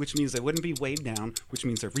sugary, which means they wouldn't be weighed down, which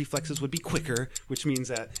means their reflexes would be quicker, which means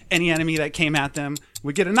that any enemy that came at them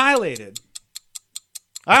would get annihilated.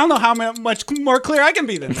 I don't know how much more clear I can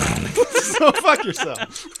be than that. So fuck yourself.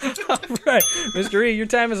 All right. Mr. E, your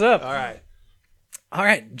time is up. All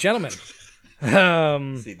right, gentlemen.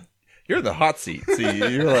 See, you're in the hot seat. See,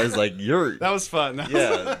 you realize that was fun.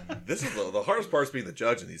 Yeah, this is the hardest part is being the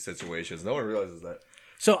judge in these situations. No one realizes that.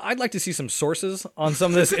 So I'd like to see some sources on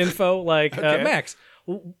some of this info. Like, Okay. Max,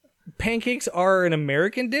 pancakes are an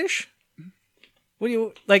American dish? What do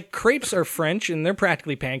you like? Crepes are French, and they're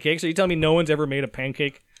practically pancakes. Are you telling me no one's ever made a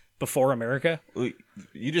pancake before America?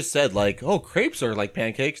 You just said crepes are like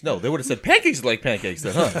pancakes. No, they would have said pancakes are like pancakes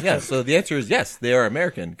then, huh? Yeah, so the answer is yes, they are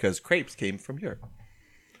American because crepes came from Europe.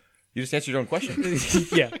 You just answered your own question.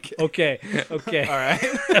 Yeah. Okay. All right.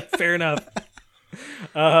 Fair enough.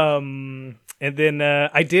 And then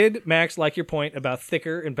I did, Max, like your point about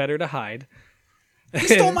thicker and better to hide. He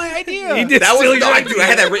stole my idea. He did. That steal was your I idea.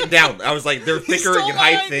 had that written down. I was like, they're thicker, you stole can my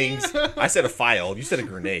hide idea. things. I said a file. You said a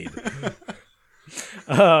grenade.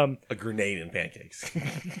 A grenade in pancakes.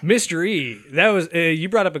 Mr. E, that was you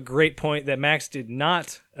brought up a great point that Max did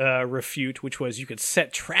not refute, which was you could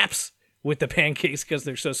set traps with the pancakes because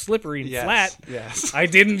they're so slippery and flat. Yes. I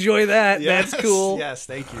did enjoy that. Yes, That's cool. Yes,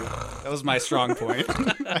 thank you. That was my strong point.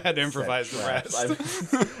 I had to improvise the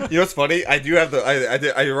rest. You know what's funny? I do have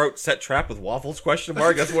I wrote set trap with waffles question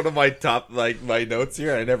mark. That's one of my top my notes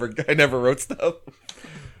here. I never wrote stuff.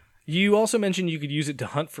 You also mentioned you could use it to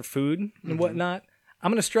hunt for food and whatnot. I'm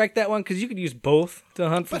going to strike that one because you could use both to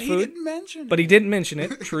hunt for But food. he didn't mention it. But he didn't mention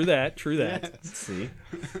it. True that. Let's see,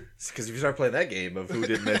 because if you start playing that game of who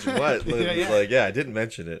didn't mention what, Yeah. I didn't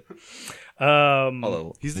mention it.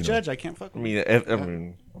 Um, He's the judge. I can't fuck with him. I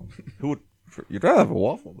mean, who would? You'd rather have a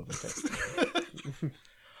waffle than a pancake.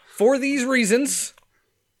 For these reasons,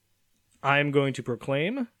 I'm going to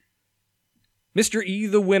proclaim Mr. E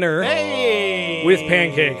the winner with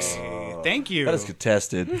pancakes. Thank you. That is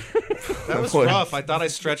contested. That was rough. I thought I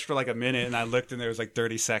stretched for like a minute, and I looked, and there was like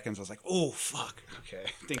 30 seconds. I was like, "Oh fuck." Okay,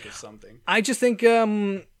 think of something. I just think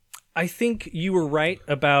I think you were right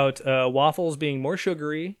about waffles being more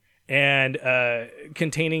sugary and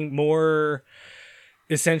containing more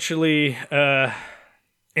essentially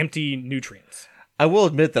empty nutrients. I will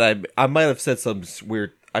admit that I might have said some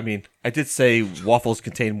weird. I mean, I did say waffles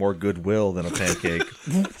contain more goodwill than a pancake,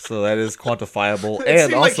 so that is quantifiable. It and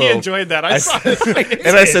seemed also, like he enjoyed that. I saw it.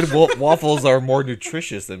 and I said waffles are more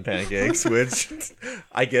nutritious than pancakes, which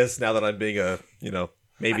I guess now that I'm being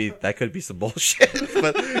maybe that could be some bullshit.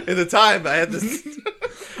 But at the time, I had this.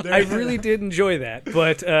 I really did enjoy that,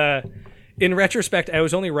 but in retrospect, I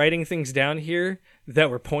was only writing things down here that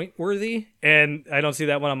were point worthy, and I don't see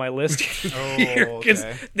that one on my list because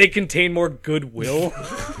they contain more goodwill.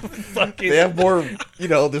 They have more,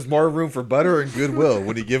 there's more room for butter and goodwill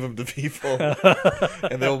when you give them to people,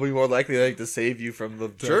 and they'll be more likely to save you from the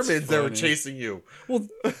Germans that were chasing you. Well,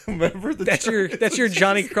 remember that's your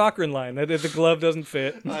Johnny Cochran line that if the glove doesn't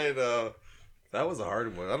fit. I know. That was a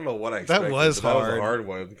hard one. I don't know what I expected. That was hard. That was a hard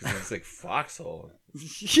one because it's like foxhole.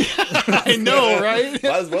 Yeah, I know, right? Might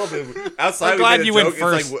as well be. Outside, I'm glad you went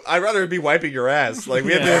first. Like, I'd rather be wiping your ass. Like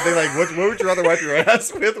we had to think like, what would you rather wipe your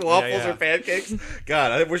ass with? Waffles or pancakes?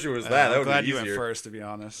 God, I wish it was that. That I'm would glad be you easier. went first, to be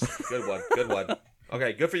honest. Good one.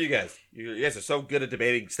 Okay, good for you guys. You guys are so good at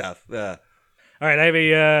debating stuff. All right, I have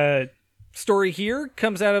a story here.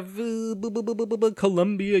 Comes out of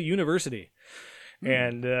Columbia University,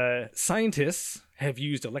 and scientists have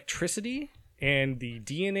used electricity and the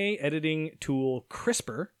DNA editing tool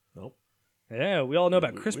CRISPR. Nope. Yeah, we all know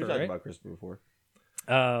about CRISPR, We've right? talked about CRISPR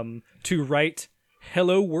before. To write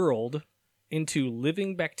 "Hello World" into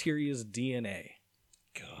living bacteria's DNA.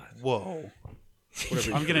 God. Whoa.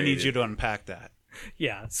 I'm going to need you to unpack that.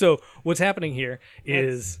 Yeah. So what's happening here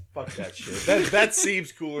is Fuck that shit. That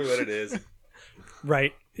seems cooler than it is.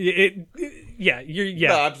 right. Yeah.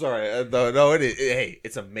 No, I'm sorry. No. It is. Hey,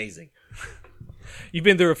 it's amazing. You've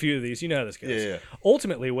been through a few of these. You know how this goes. Yeah.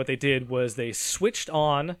 Ultimately, what they did was they switched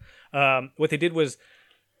on. What they did was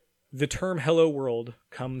the term "Hello World"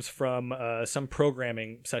 comes from some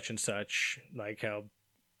programming such and such, like how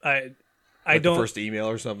I don't. The first email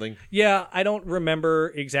or something. Yeah, I don't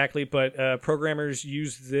remember exactly, but programmers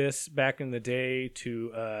used this back in the day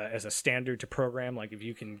to as a standard to program. Like if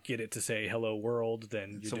you can get it to say "Hello World,"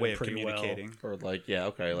 then it's you're a way doing of pretty communicating. well. Or like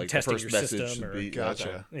like testing the first your message system should be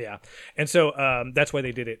gotcha. Yeah, and so that's why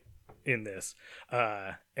they did it in this.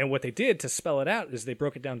 And what they did to spell it out is they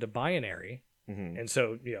broke it down to binary. Mm-hmm. And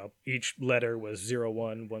so, each letter was 0,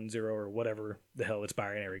 1, 1, 0, or whatever the hell its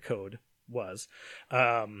binary code was.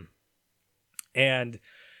 And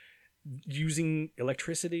using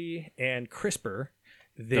electricity and CRISPR,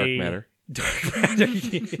 Dark matter. Yeah.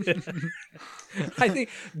 I think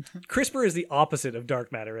CRISPR is the opposite of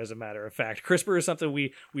dark matter, as a matter of fact. CRISPR is something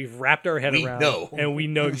we've wrapped our head around. And we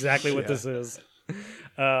know exactly what this is.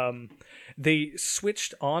 They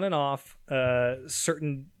switched on and off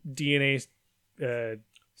certain DNA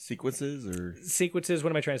sequences. What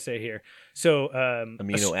am I trying to say here? So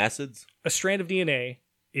amino acids. A strand of DNA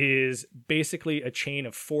is basically a chain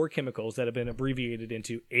of 4 chemicals that have been abbreviated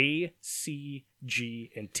into A, C, G,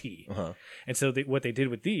 and T. Uh-huh. And so what they did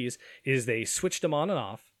with these is they switched them on and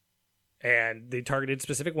off, and they targeted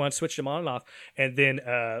specific ones, switched them on and off, and then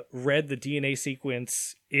read the DNA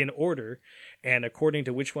sequence in order, and according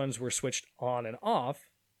to which ones were switched on and off,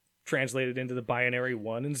 translated into the binary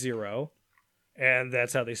 1 and 0, and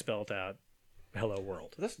that's how they spelled out "Hello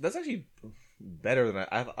World." That's actually better than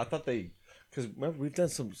I thought they... Because we've done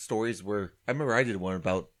some stories where... I remember I did one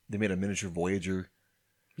about they made a miniature Voyager.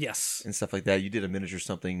 Yes. And stuff like that. You did a miniature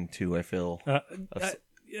something too, I feel.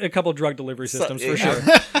 A couple drug delivery systems, for sure.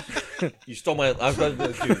 You stole my... I was going to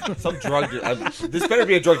do some drug... this better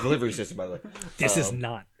be a drug delivery system, by the way. This is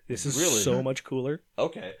not. This is really so much cooler.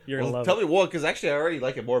 Okay. You're going to love tell me what, because actually I already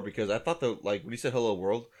like it more, because I thought when you said "Hello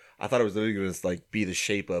World," I thought it was literally going to be the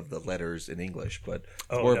shape of the letters in English, but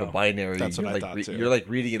it's more of a binary. That's what I thought too. You're like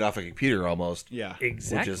reading it off a computer almost. Yeah,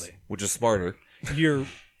 exactly. Which is smarter.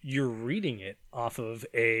 You're reading it off of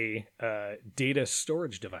a data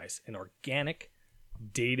storage device, an organic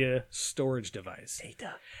data storage device.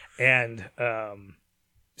 And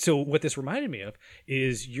so what this reminded me of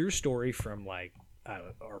is your story from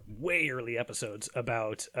our way early episodes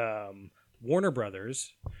about Warner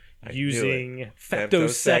Brothers using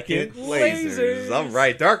femtosecond lasers. I'm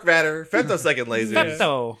right. Dark matter, femtosecond lasers.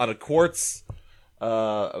 Femto. On a quartz,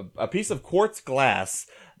 a piece of quartz glass.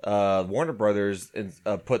 Warner Brothers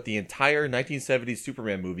put the entire 1970s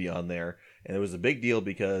Superman movie on there, and it was a big deal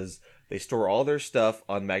because they store all their stuff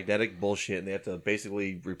on magnetic bullshit, and they have to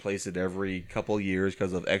basically replace it every couple years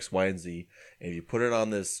because of X, Y, and Z. And if you put it on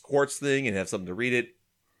this quartz thing and have something to read it,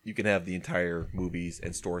 you can have the entire movies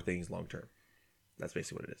and store things long term. That's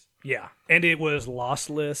basically what it is. Yeah, and it was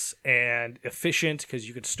lossless and efficient because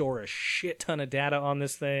you could store a shit ton of data on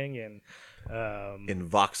this thing, and in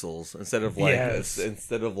voxels instead of what do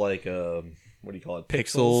you call it?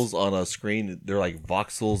 Pixels on a screen. They're like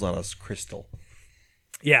voxels on a crystal.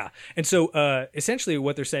 Yeah, and so essentially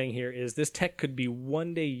what they're saying here is this tech could be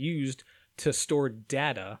one day used to store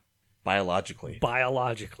data biologically.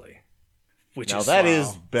 Which now that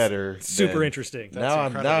is better. Super interesting. Now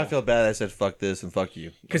I feel bad I said fuck this and fuck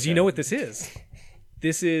you. Because you know what this is?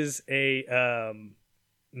 This is a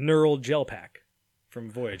neural gel pack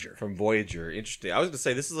from Voyager. Interesting. I was going to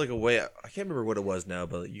say this is like a way... I can't remember what it was now,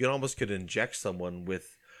 but you could inject someone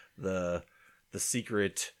with the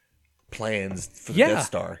secret plans for the Death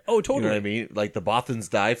Star. Oh, totally. You know what I mean? Like the Bothans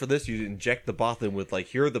die for this. You inject the Bothan with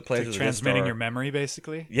here are the plans of the Death Star. Transmitting your memory,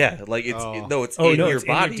 basically. Yeah, like it's in your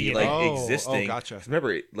body, existing. Oh, gotcha.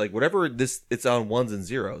 Remember, whatever it's on ones and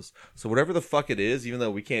zeros. So whatever the fuck it is, even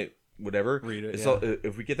though we can't read it.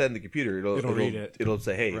 If we get that in the computer, it'll read it. It'll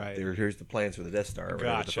say, "Hey, here's the plans for the Death Star." Or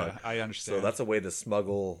gotcha. I understand. So that's a way to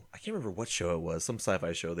smuggle. I can't remember what show it was. Some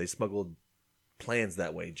sci-fi show. They smuggled plans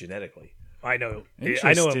that way genetically. I know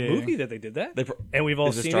a movie that they did that, and we've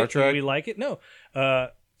all seen it. And we like it. No,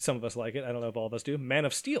 some of us like it. I don't know if all of us do. Man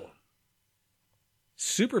of Steel.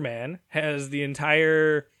 Superman has the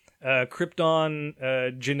entire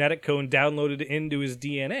Krypton genetic code downloaded into his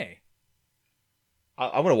DNA.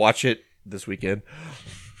 I'm gonna watch it this weekend.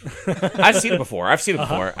 I've seen it before. I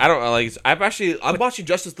don't like. I'm watching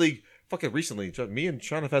Justice League fucking recently. Me and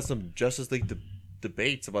Sean have had some Justice League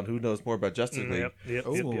debates about who knows more about Justice League.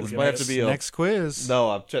 This might have to be next quiz.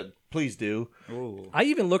 No, please do. Ooh. I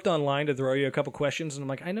even looked online to throw you a couple questions, and I'm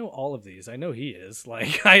like, I know all of these. I know he is.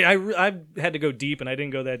 Like, I had to go deep, and I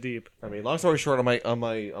didn't go that deep. I mean, long story short, on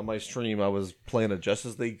my stream, I was playing a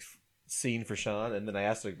Justice League scene for Sean, and then I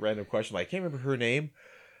asked a random question. I can't remember her name,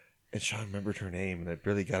 and Sean remembered her name, and it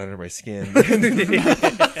really got under my skin.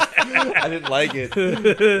 I didn't like it.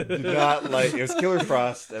 Did not like it. Was Killer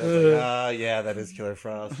Frost. And I was like, yeah, that is Killer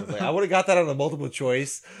Frost. I was like, I would have got that on a multiple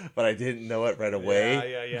choice, but I didn't know it right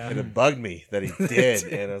away. Yeah. And it bugged me that he did.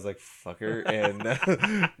 And I was like, fucker.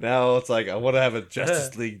 And now it's like, I want to have a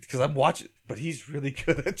Justice League because I'm watching, but he's really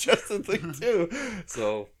good at Justice League too.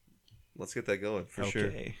 So let's get that going for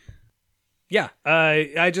sure. Yeah.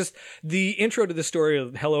 I just, the intro to the story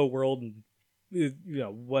of Hello World and,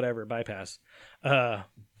 whatever, bypass.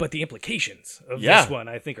 But the implications of this one,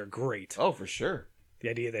 I think, are great. Oh, for sure. The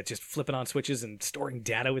idea that just flipping on switches and storing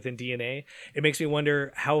data within DNA, it makes me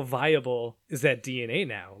wonder how viable is that DNA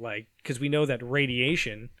now? Like, because we know that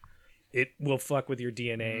radiation, it will fuck with your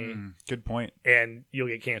DNA. Good point. And you'll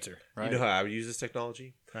get cancer. Right? You know how I would use this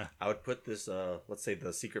technology? I would put this, let's say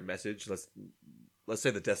the secret message, let's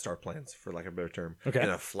say the Death Star plans, for lack of a better term, in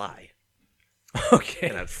a fly. Okay.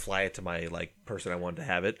 And I'd fly it to my person I wanted to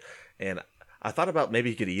have it. And I thought about maybe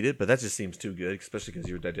you could eat it, but that just seems too good, especially because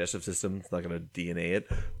your digestive system is not going to DNA it.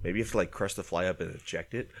 Maybe you have to crush the fly up and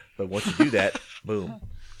eject it. But once you do that, boom,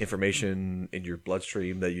 information in your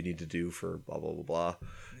bloodstream that you need to do for blah blah blah blah.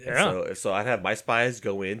 Yeah. So I'd have my spies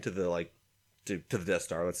go into the to the Death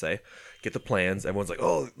Star, let's say, get the plans. Everyone's like,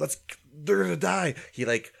 oh, they're gonna die. He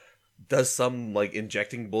does some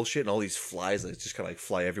injecting bullshit, and all these flies just kind of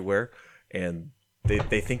fly everywhere. And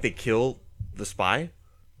they think they kill the spy,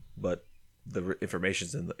 but the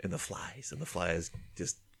information's in the flies, and the flies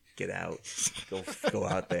just get out, go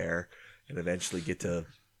out there, and eventually get to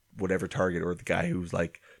whatever target or the guy who's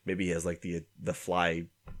maybe he has the fly.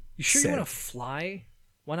 You sure scent. You want to fly?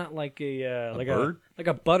 Why not a bird? Like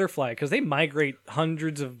a butterfly? Because they migrate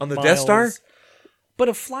hundreds of on the miles. Death Star. But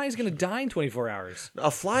a fly is going to die in 24 hours. A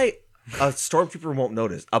fly, a stormtrooper won't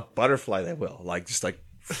notice. A butterfly, they will.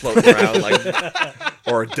 Floating around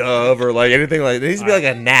or a dove or anything it needs to be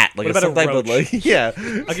a gnat, what about some type roach? Of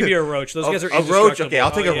I'll give you a roach. Those guys are a roach. Okay,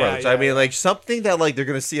 I'll take a roach. Yeah, I mean, something that they're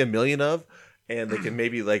gonna see a million of, and they can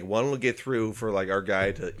maybe one will get through for our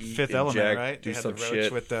guy to eat. Fifth inject, Element, right? Do they some had the roach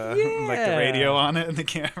shit with the the radio on it and the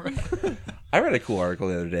camera. I read a cool article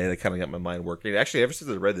the other day that kind of got my mind working. Actually, ever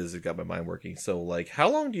since I read this, it got my mind working. So, how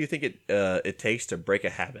long do you think it takes to break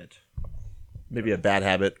a habit? Maybe a bad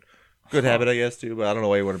habit. Good habit, I guess, too, but I don't know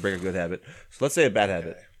why you want to break a good habit. So let's say a bad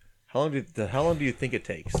habit. How long do you think it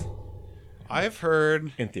takes? I've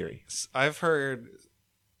heard, in theory,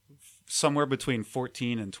 somewhere between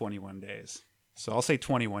 14 and 21 days. So I'll say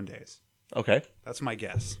 21 days. Okay, that's my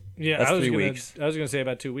guess. Yeah, that's 3 weeks. I was going to say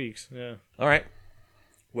about 2 weeks. Yeah. All right.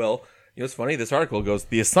 Well, it's funny. This article goes.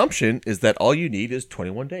 The assumption is that all you need is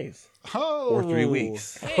 21 days or 3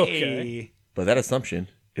 weeks. Hey. Okay, but that assumption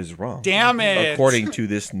is wrong. Damn it! According to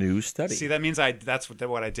this new study. See, that means that's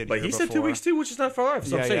what I did. But he said 2 weeks too, which is not far off.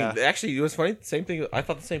 So I'm saying, actually, it was funny. Same thing. I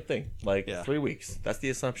thought the same thing. 3 weeks. That's the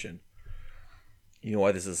assumption. You know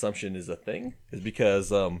why this assumption is a thing? Is because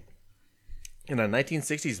in a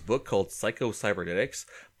 1960s book called Psycho-Cybernetics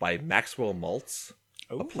by Maxwell Maltz,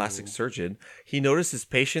 a plastic surgeon, he noticed his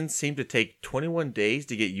patients seemed to take 21 days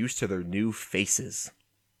to get used to their new faces.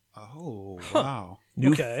 Oh, wow.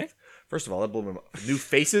 Okay. First of all, that blew my mind. New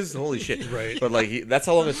faces? Holy shit. Right. But that's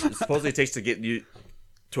how long it supposedly takes to get you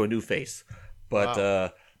to a new face.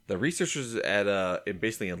 But the researchers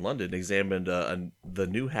basically in London examined the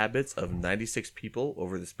new habits of 96 people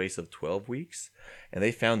over the space of 12 weeks. And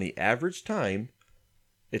they found the average time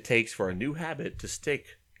it takes for a new habit to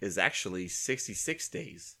stick is actually 66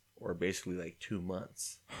 days, or basically 2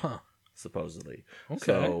 months. Huh. Supposedly. Okay.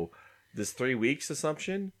 So this 3 weeks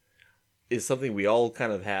assumption is something we all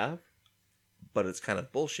kind of have. But it's kind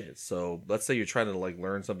of bullshit. So let's say you're trying to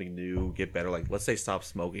learn something new, get better. Let's say stop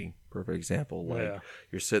smoking. Perfect example.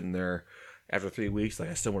 You're sitting there after 3 weeks,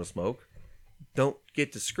 I still want to smoke. Don't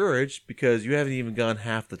get discouraged because you haven't even gone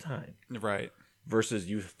half the time. Right. Versus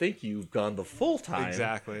you think you've gone the full time.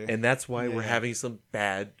 Exactly. And that's why we're having some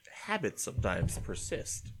bad habits sometimes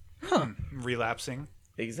persist. Huh. Relapsing.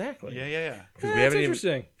 Exactly. Yeah. That's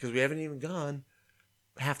interesting. Because we haven't even gone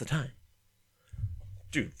half the time.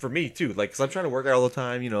 Dude, for me too, because I'm trying to work out all the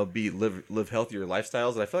time, live healthier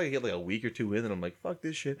lifestyles, and I feel like I get a week or two in, and I'm like, fuck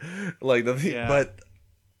this shit, but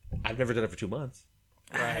I've never done it for 2 months.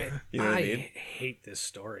 Right. You know what I mean? Hate this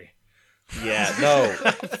story. Yeah, no.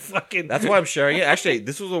 Fucking. That's why I'm sharing it. Actually,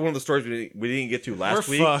 this was one of the stories we didn't get to last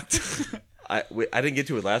week. We're fucked. I didn't get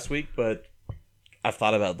to it last week, but I've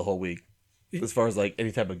thought about it the whole week. As far as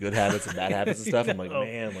any type of good habits and bad habits and stuff, I'm like,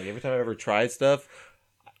 man, every time I've ever tried stuff.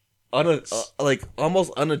 Almost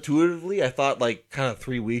unintuitively, I thought kind of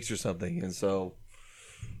 3 weeks or something, and so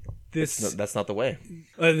That's not the way.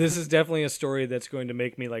 This is definitely a story that's going to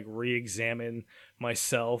make me like re-examine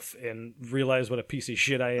myself and realize what a piece of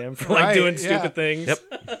shit I am for like doing stupid things.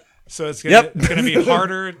 Yep. So it's gonna be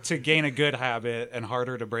harder to gain a good habit and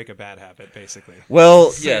harder to break a bad habit, basically.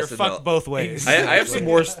 Well, so you're fucked both ways. I have some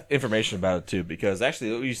more information about it too, because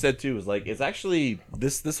actually what you said too is like it's actually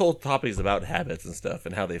this whole topic is about habits and stuff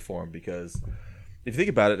and how they form. Because if you think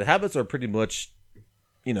about it, habits are pretty much,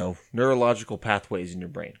 neurological pathways in your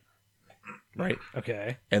brain, right?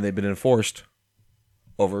 Okay. And they've been enforced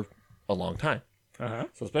over a long time. Uh-huh.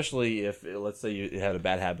 So especially if, let's say, you had a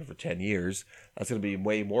bad habit for 10 years, that's going to be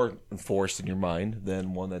way more enforced in your mind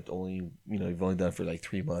than one that you've only done for like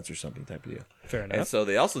 3 months or something type of deal. Fair enough. And so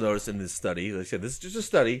they also noticed in this study, they said this is just a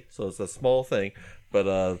study, so it's a small thing,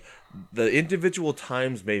 but the individual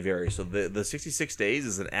times may vary. So the 66 days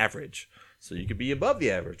is an average. So you could be above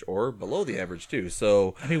the average or below the average too.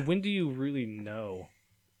 So I mean, when do you really know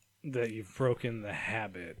that you've broken the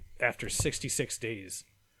habit? After 66 days.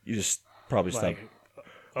 You just probably stop.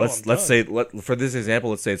 Let's say for this example,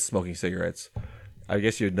 let's say it's smoking cigarettes. I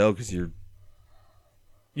guess you'd know because you're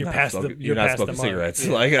past you're not smoking cigarettes.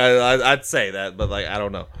 Yeah. Like I'd say that, but like I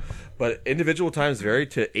don't know. But individual times vary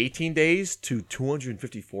to 18 days to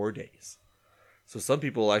 254 days. So some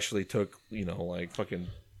people actually took like fucking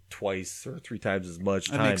twice or 3 times as much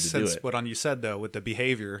time to do it. That makes sense. What you said though with the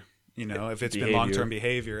behavior. If it's been long-term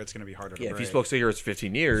behavior, it's going to be harder to break. If you smoke cigarettes for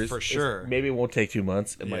 15 years, for sure. Maybe it won't take 2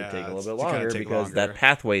 months. It might take a little bit longer because that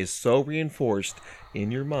pathway is so reinforced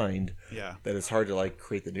in your mind that it's hard to like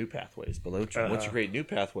create the new pathways. But once you create new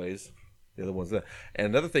pathways, the other ones. And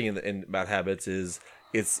another thing about habits is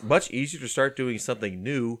it's much easier to start doing something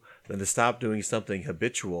new than to stop doing something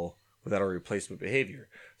habitual without a replacement behavior.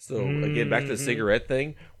 So again, back to the cigarette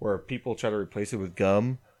thing, where people try to replace it with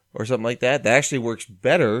gum or something like that, that actually works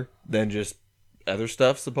better than just other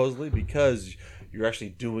stuff, supposedly, because you're actually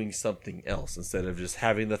doing something else instead of just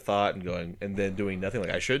having the thought and going and then doing nothing. Like,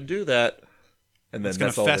 I shouldn't do that, and then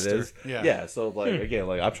that's all it is. Yeah. So like again,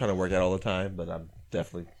 like I'm trying to work out all the time, but I'm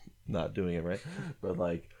definitely not doing it right. But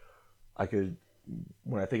like I could,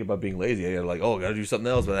 when I think about being lazy, I gotta like, I gotta do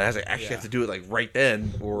something else, but I actually have to do it like right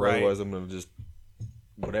then, or otherwise I'm gonna just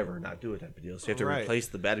whatever, not do it type of deal. So you have to replace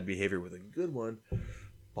the bad behavior with a good one.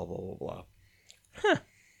 Blah, blah, blah, blah. Huh.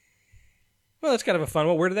 Well, that's kind of a fun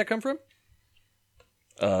one. Where did that come from?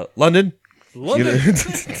 London.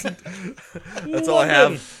 That's all I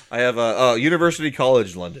have. I have University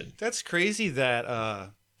College London. That's crazy that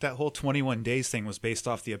that whole 21 days thing was based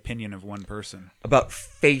off the opinion of one person. About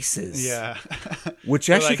faces. Yeah. Which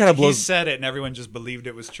actually kind of blows... He said it and everyone just believed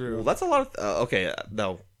it was true. Well, that's a lot of... okay,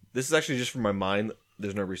 no. This is actually just from my mind.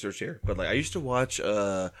 There's no research here, but like I used to watch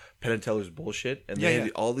Penn and Teller's Bullshit, and they had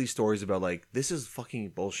all these stories about like this is fucking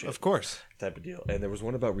bullshit, of course, type of deal. And there was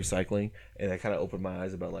one about recycling, and that kind of opened my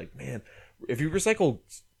eyes about like, man, if you recycle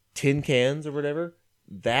tin cans or whatever,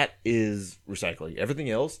 that is recycling. Everything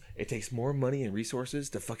else, it takes more money and resources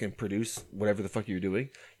to fucking produce whatever the fuck you're doing.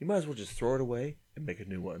 You might as well just throw it away and make a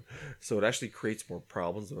new one. So it actually creates more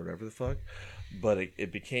problems or whatever the fuck. But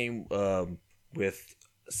it became with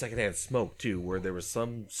secondhand smoke too, where there was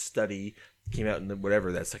some study came out and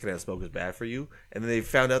whatever that secondhand smoke is bad for you, and then they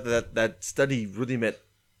found out that study really meant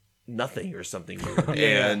nothing or something weird.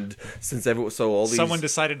 And since someone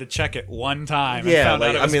decided to check it one time, yeah, and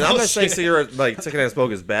found out I'm not saying cigarette like secondhand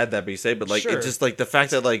smoke is bad, that be said, but like it's just like the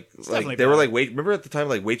fact that like they were like remember at the time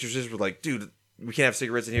like waitresses were like, dude, we can't have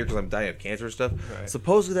cigarettes in here because I'm dying of cancer and stuff. Right.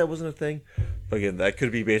 Supposedly that wasn't a thing, but again, that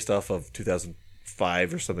could be based off of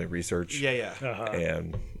 2005 or something research. Yeah.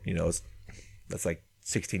 And that's like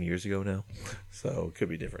 16 years ago now, so it could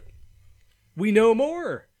be different. We know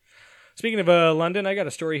more. Speaking of London, I got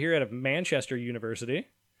a story here out of Manchester University.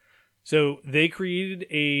 So they created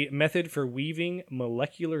a method for weaving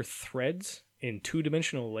molecular threads in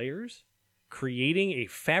 2-dimensional layers, creating a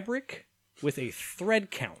fabric with a thread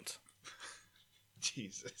count.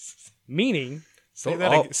 Jesus. Meaning... Say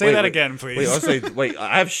that again, please.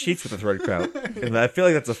 I have sheets with a thread count, and I feel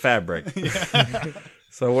like that's a fabric.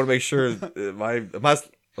 So I want to make sure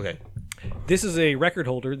okay. This is a record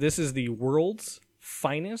holder. This is the world's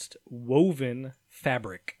finest woven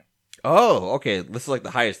fabric. Oh, okay. This is like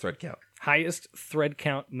the highest thread count. Highest thread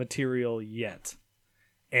count material yet.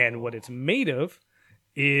 And what it's made of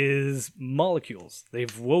is molecules.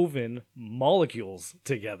 They've woven molecules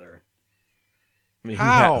together. I mean,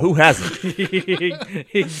 how? Who hasn't?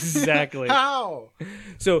 Exactly. How?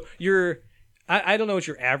 So I don't know what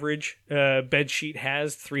your average bed sheet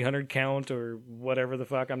has, 300 count or whatever the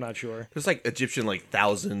fuck. I'm not sure. There's like Egyptian like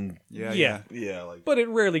 1,000. Yeah. Like, but it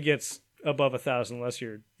rarely gets above 1,000 unless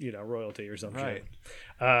you're, royalty or something.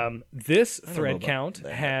 Right. This thread count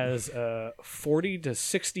has 40 to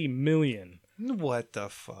 60 million. What the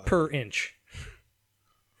fuck? Per inch.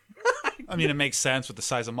 I mean, it makes sense with the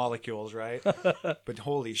size of molecules, right? But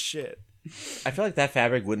holy shit. I feel like that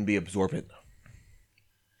fabric wouldn't be absorbent.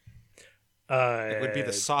 It would be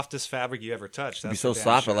the softest fabric you ever touched. It'd be so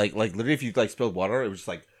soft, but like literally, if you spilled water, it would just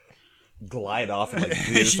glide off and the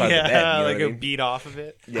other side of the bed. You know it would beat off of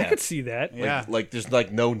it. Yeah. I could see that. Yeah, like there's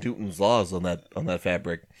no Newton's laws on that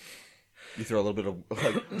fabric. You throw a little bit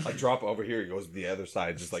of a drop over here, it goes to the other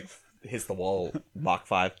side, just hits the wall, Mach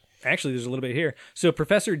 5. Actually, there's a little bit here. So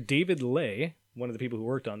Professor David Lay, one of the people who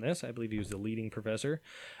worked on this, I believe he was the leading professor,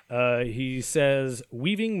 he says,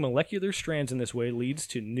 weaving molecular strands in this way leads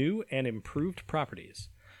to new and improved properties.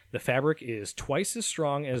 The fabric is twice as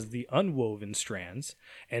strong as the unwoven strands,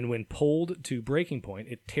 and when pulled to breaking point,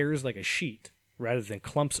 it tears like a sheet, rather than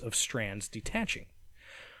clumps of strands detaching.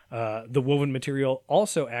 The woven material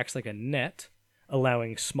also acts like a net,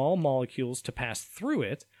 allowing small molecules to pass through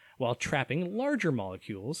it, while trapping larger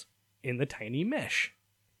molecules in the tiny mesh.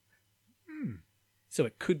 So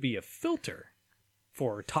it could be a filter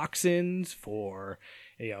for toxins, for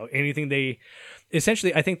anything they...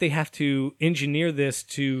 Essentially, I think they have to engineer this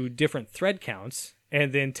to different thread counts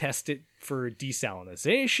and then test it for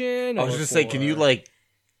desalinization. I was just saying, can you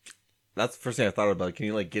that's the first thing I thought about. Can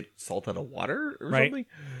you get salt out of water or something?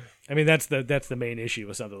 I mean, that's the main issue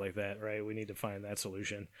with something like that, right? We need to find that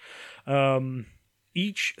solution.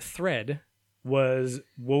 Each thread was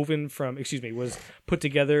put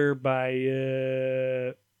together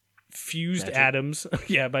by fused magic. Atoms.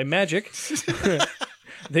 Yeah, by magic.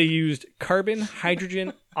 They used carbon,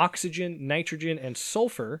 hydrogen, oxygen, nitrogen, and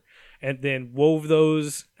sulfur, and then wove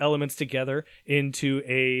those elements together into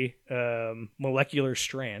a molecular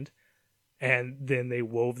strand. And then they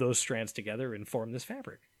wove those strands together and formed this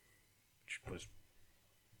fabric. Which was...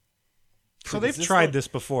 So they've tried this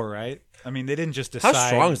before, right? I mean, they didn't just decide... How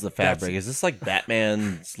strong is the fabric? Is this like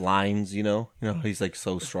Batman's lines, You know, he's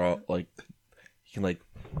so strong, he can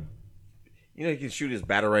he can shoot his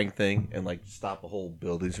Batarang thing and stop a whole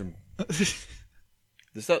buildings from...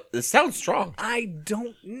 This sounds strong. I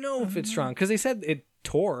don't know if it's strong, because they said it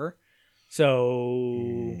tore,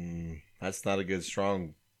 so... That's not a good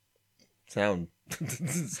strong sound.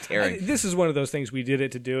 It's tearing. This is one of those things we did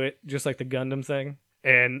it to do it, just like the Gundam thing.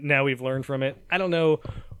 And now we've learned from it. I don't know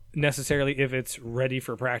necessarily if it's ready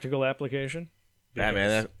for practical application.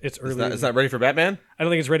 Batman. It's early. It's not ready for Batman? I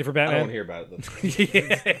don't think it's ready for Batman. I don't want to hear about it.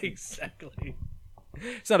 Yeah, exactly.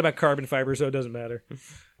 It's not about carbon fiber, so it doesn't matter.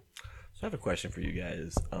 So I have a question for you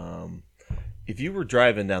guys. If you were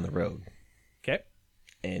driving down the road, okay,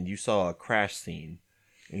 and you saw a crash scene,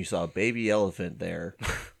 and you saw a baby elephant there,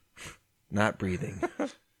 not breathing,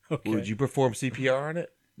 okay, would you perform CPR on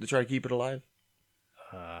it to try to keep it alive?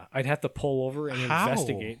 I'd have to pull over and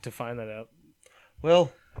investigate to find that out.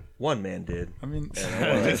 Well, one man did. I mean, and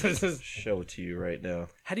I want to show it to you right now.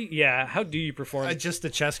 How do you perform? Just the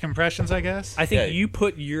chest compressions, I guess. I think you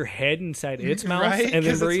put your head inside its mouth and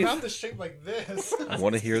then breathe. Its mouth is shaped like this. I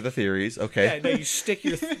want to hear the theories. Okay. Yeah, no, you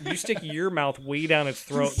stick your mouth way down its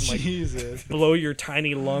throat and blow your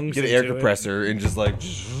tiny lungs. Get an air compressor and just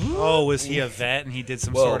Oh, was he a vet and he did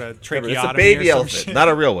some sort of tracheotomy? It's a baby elephant, not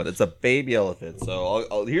a real one. It's a baby elephant.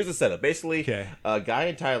 So here's the setup. Basically, a guy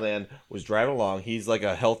in Thailand was driving along. He's like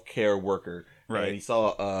a healthcare worker. Right. And he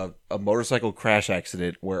saw a motorcycle crash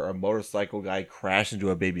accident where a motorcycle guy crashed into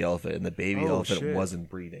a baby elephant, and the baby elephant wasn't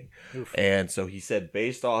breathing. Oof. And so he said,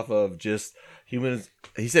 based off of human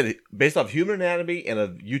anatomy and a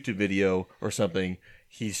YouTube video or something,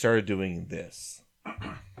 he started doing this.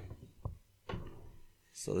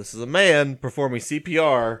 So this is a man performing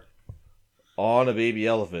CPR on a baby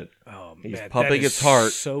elephant. Oh, he's man, pumping its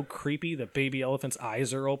heart. So creepy. The baby elephant's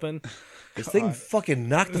eyes are open. This thing fucking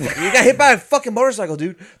knocked you got hit by a fucking motorcycle,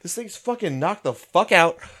 dude. This thing's fucking knocked the fuck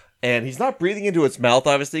out. And he's not breathing into its mouth,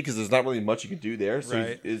 obviously, because there's not really much you can do there. So,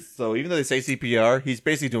 right. So even though they say CPR, he's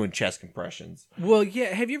basically doing chest compressions. Well,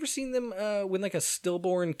 yeah. Have you ever seen them when a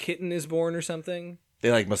stillborn kitten is born or something?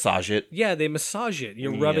 They massage it. Yeah, they massage it.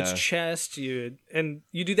 You rub its chest. And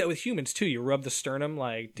you do that with humans too. You rub the sternum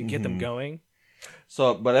to get them going.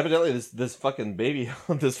 So, but evidently this fucking baby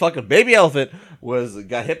elephant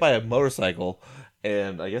got hit by a motorcycle,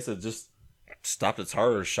 and I guess it just stopped its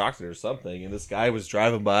heart or shocked it or something. And this guy was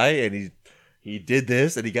driving by, and he did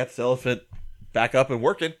this, and he got this elephant back up and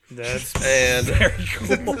working. That's very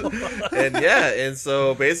cool. and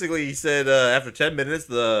so basically he said after 10 minutes,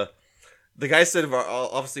 the guy said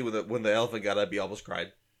obviously when the elephant got up, he almost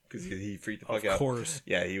cried because he freaked the fuck out. Of course.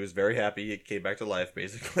 Yeah, he was very happy. It came back to life,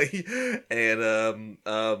 basically. And,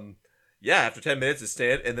 after 10 minutes, it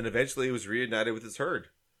stayed, and then eventually it was reunited with its herd.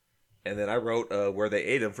 And then I wrote where they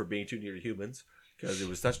ate him for being too near to humans. Because it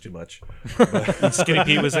was touched too much. Skinny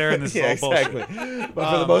Pete was there, and this is all exactly. bullshit.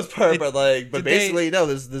 But for the most part,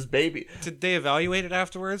 this baby. Did they evaluate it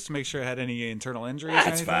afterwards to make sure it had any internal injuries?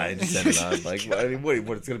 That's fine. Just send it on. Like, I mean,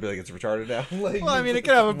 what it's gonna be like? It's retarded now. Like, well, I mean, it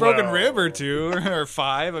could have a broken rib or two or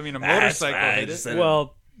 5. I mean, a motorcycle hit it.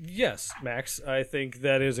 Well, yes, Max. I think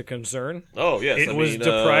that is a concern. Oh yes, it was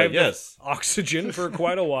deprived of oxygen for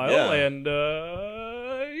quite a while, and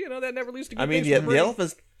that never leads to good things. The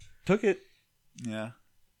elephants took it. Yeah.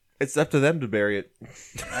 It's up to them to bury it.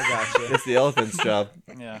 I got you. It's the elephant's job.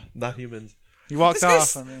 Yeah. Not humans. He walked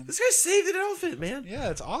off. This guy saved an elephant, man. Yeah,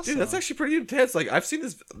 it's awesome. Dude, that's actually pretty intense. Like, I've seen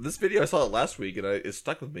this video. I saw it last week, and it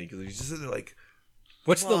stuck with me because he's just sitting there like,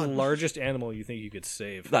 what's the largest animal you think you could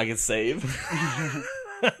save? I can save?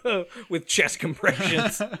 With chest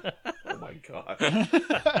compressions. Oh, my God.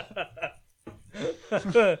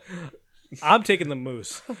 I'm taking the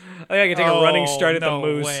moose. I think I can take a running start at the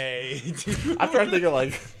moose. Way. I'm trying to think of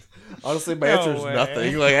honestly, my answer is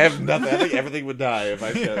nothing. Like, I have nothing. I think everything would die if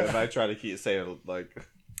I try to say it like.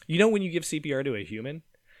 When you give CPR to a human,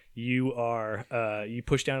 you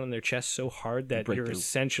push down on their chest so hard that you're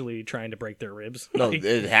essentially trying to break their ribs. No,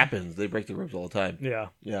 it happens. They break their ribs all the time. Yeah.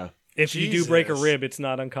 Yeah. If you do break a rib, it's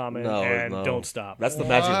not uncommon, don't stop. That's the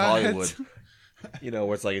magic of Hollywood.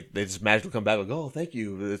 Where it's like they just magically come back and go, oh, thank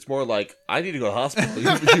you. It's more like, I need to go to the hospital. I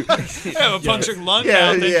have a punctured lung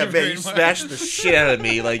now. Yeah, man, you smashed the shit out of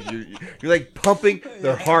me. Like, you're like pumping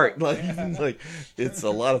their heart. Like it's a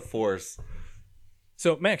lot of force.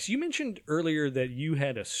 So, Max, you mentioned earlier that you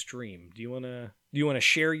had a stream. Do you want to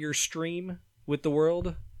share your stream with the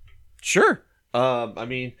world? Sure.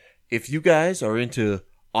 If you guys are into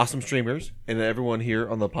awesome streamers, and everyone here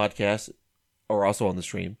on the podcast are also on the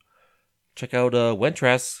stream, check out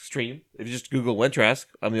Wentrask's stream. If you just Google Wentrask,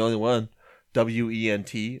 I'm the only one.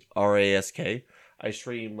 WENTRASK. I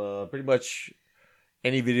stream pretty much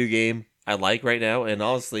any video game I like right now, and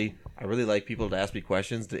honestly, I really like people to ask me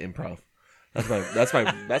questions to improv. That's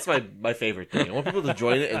my favorite thing. I want people to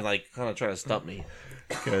join it and kind of try to stump me,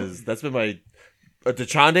 because that's been my.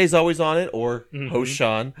 DeChande's always on it, or host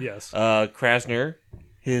Sean. Yes. Krasner,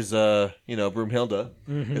 his Broomhilda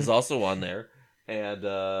is also on there,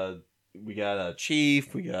 and. We got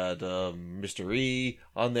Chief. We got Mr. E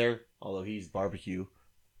on there, although he's barbecue.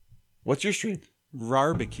 What's your stream?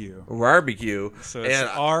 Barbecue. So it's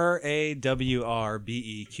RAWRBEQUE.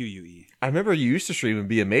 I remember you used to stream and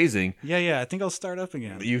be amazing. Yeah. I think I'll start up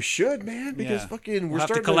again. You should, man, because we're have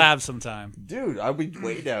to collab sometime. Dude, I'll be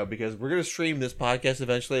way down because we're gonna stream this podcast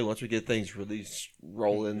eventually once we get things really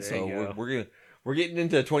rolling. So we're getting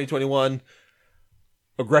into 2021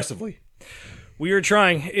 aggressively. We are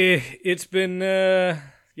trying. It's been,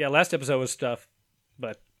 last episode was tough,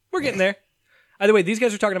 but we're getting there. Either way, these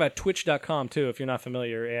guys are talking about Twitch.com, too, if you're not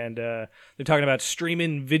familiar, and they're talking about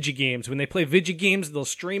streaming video games. When they play video games, they'll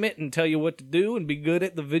stream it and tell you what to do and be good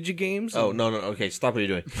at the video games. Oh, no. Okay, stop what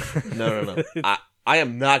you're doing. No. I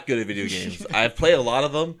am not good at video games. I've played a lot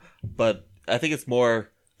of them, but I think it's more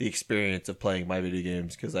the experience of playing my video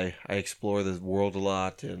games, because I explore this world a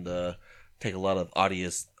lot and take a lot of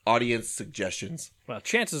audience suggestions. Well,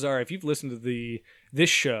 chances are, if you've listened to this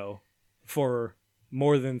show for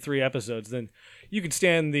more than 3 episodes, then you can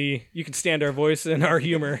stand our voice and our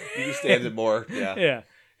humor. You can stand it more. Yeah. Yeah.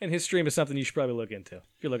 And his stream is something you should probably look into if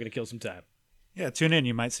you're looking to kill some time. Yeah, tune in.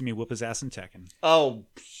 You might see me whoop his ass in Tekken. Oh.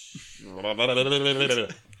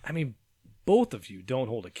 I mean, both of you don't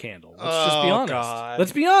hold a candle. Let's just be honest. God.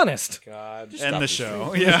 Let's be honest. God. Just end the stream.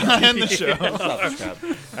 show. Yeah, end the show. Stop this crap.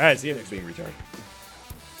 All right, see you next Being retarded.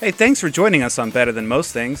 Hey, thanks for joining us on Better Than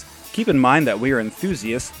Most Things. Keep in mind that we are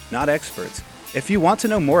enthusiasts, not experts. If you want to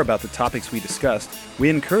know more about the topics we discussed, we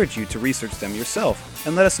encourage you to research them yourself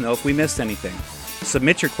and let us know if we missed anything.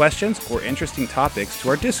 Submit your questions or interesting topics to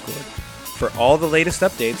our Discord. For all the latest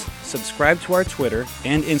updates, subscribe to our Twitter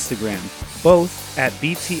and Instagram, both at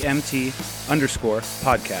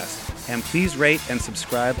BTMT_podcast. And please rate and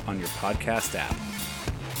subscribe on your podcast app.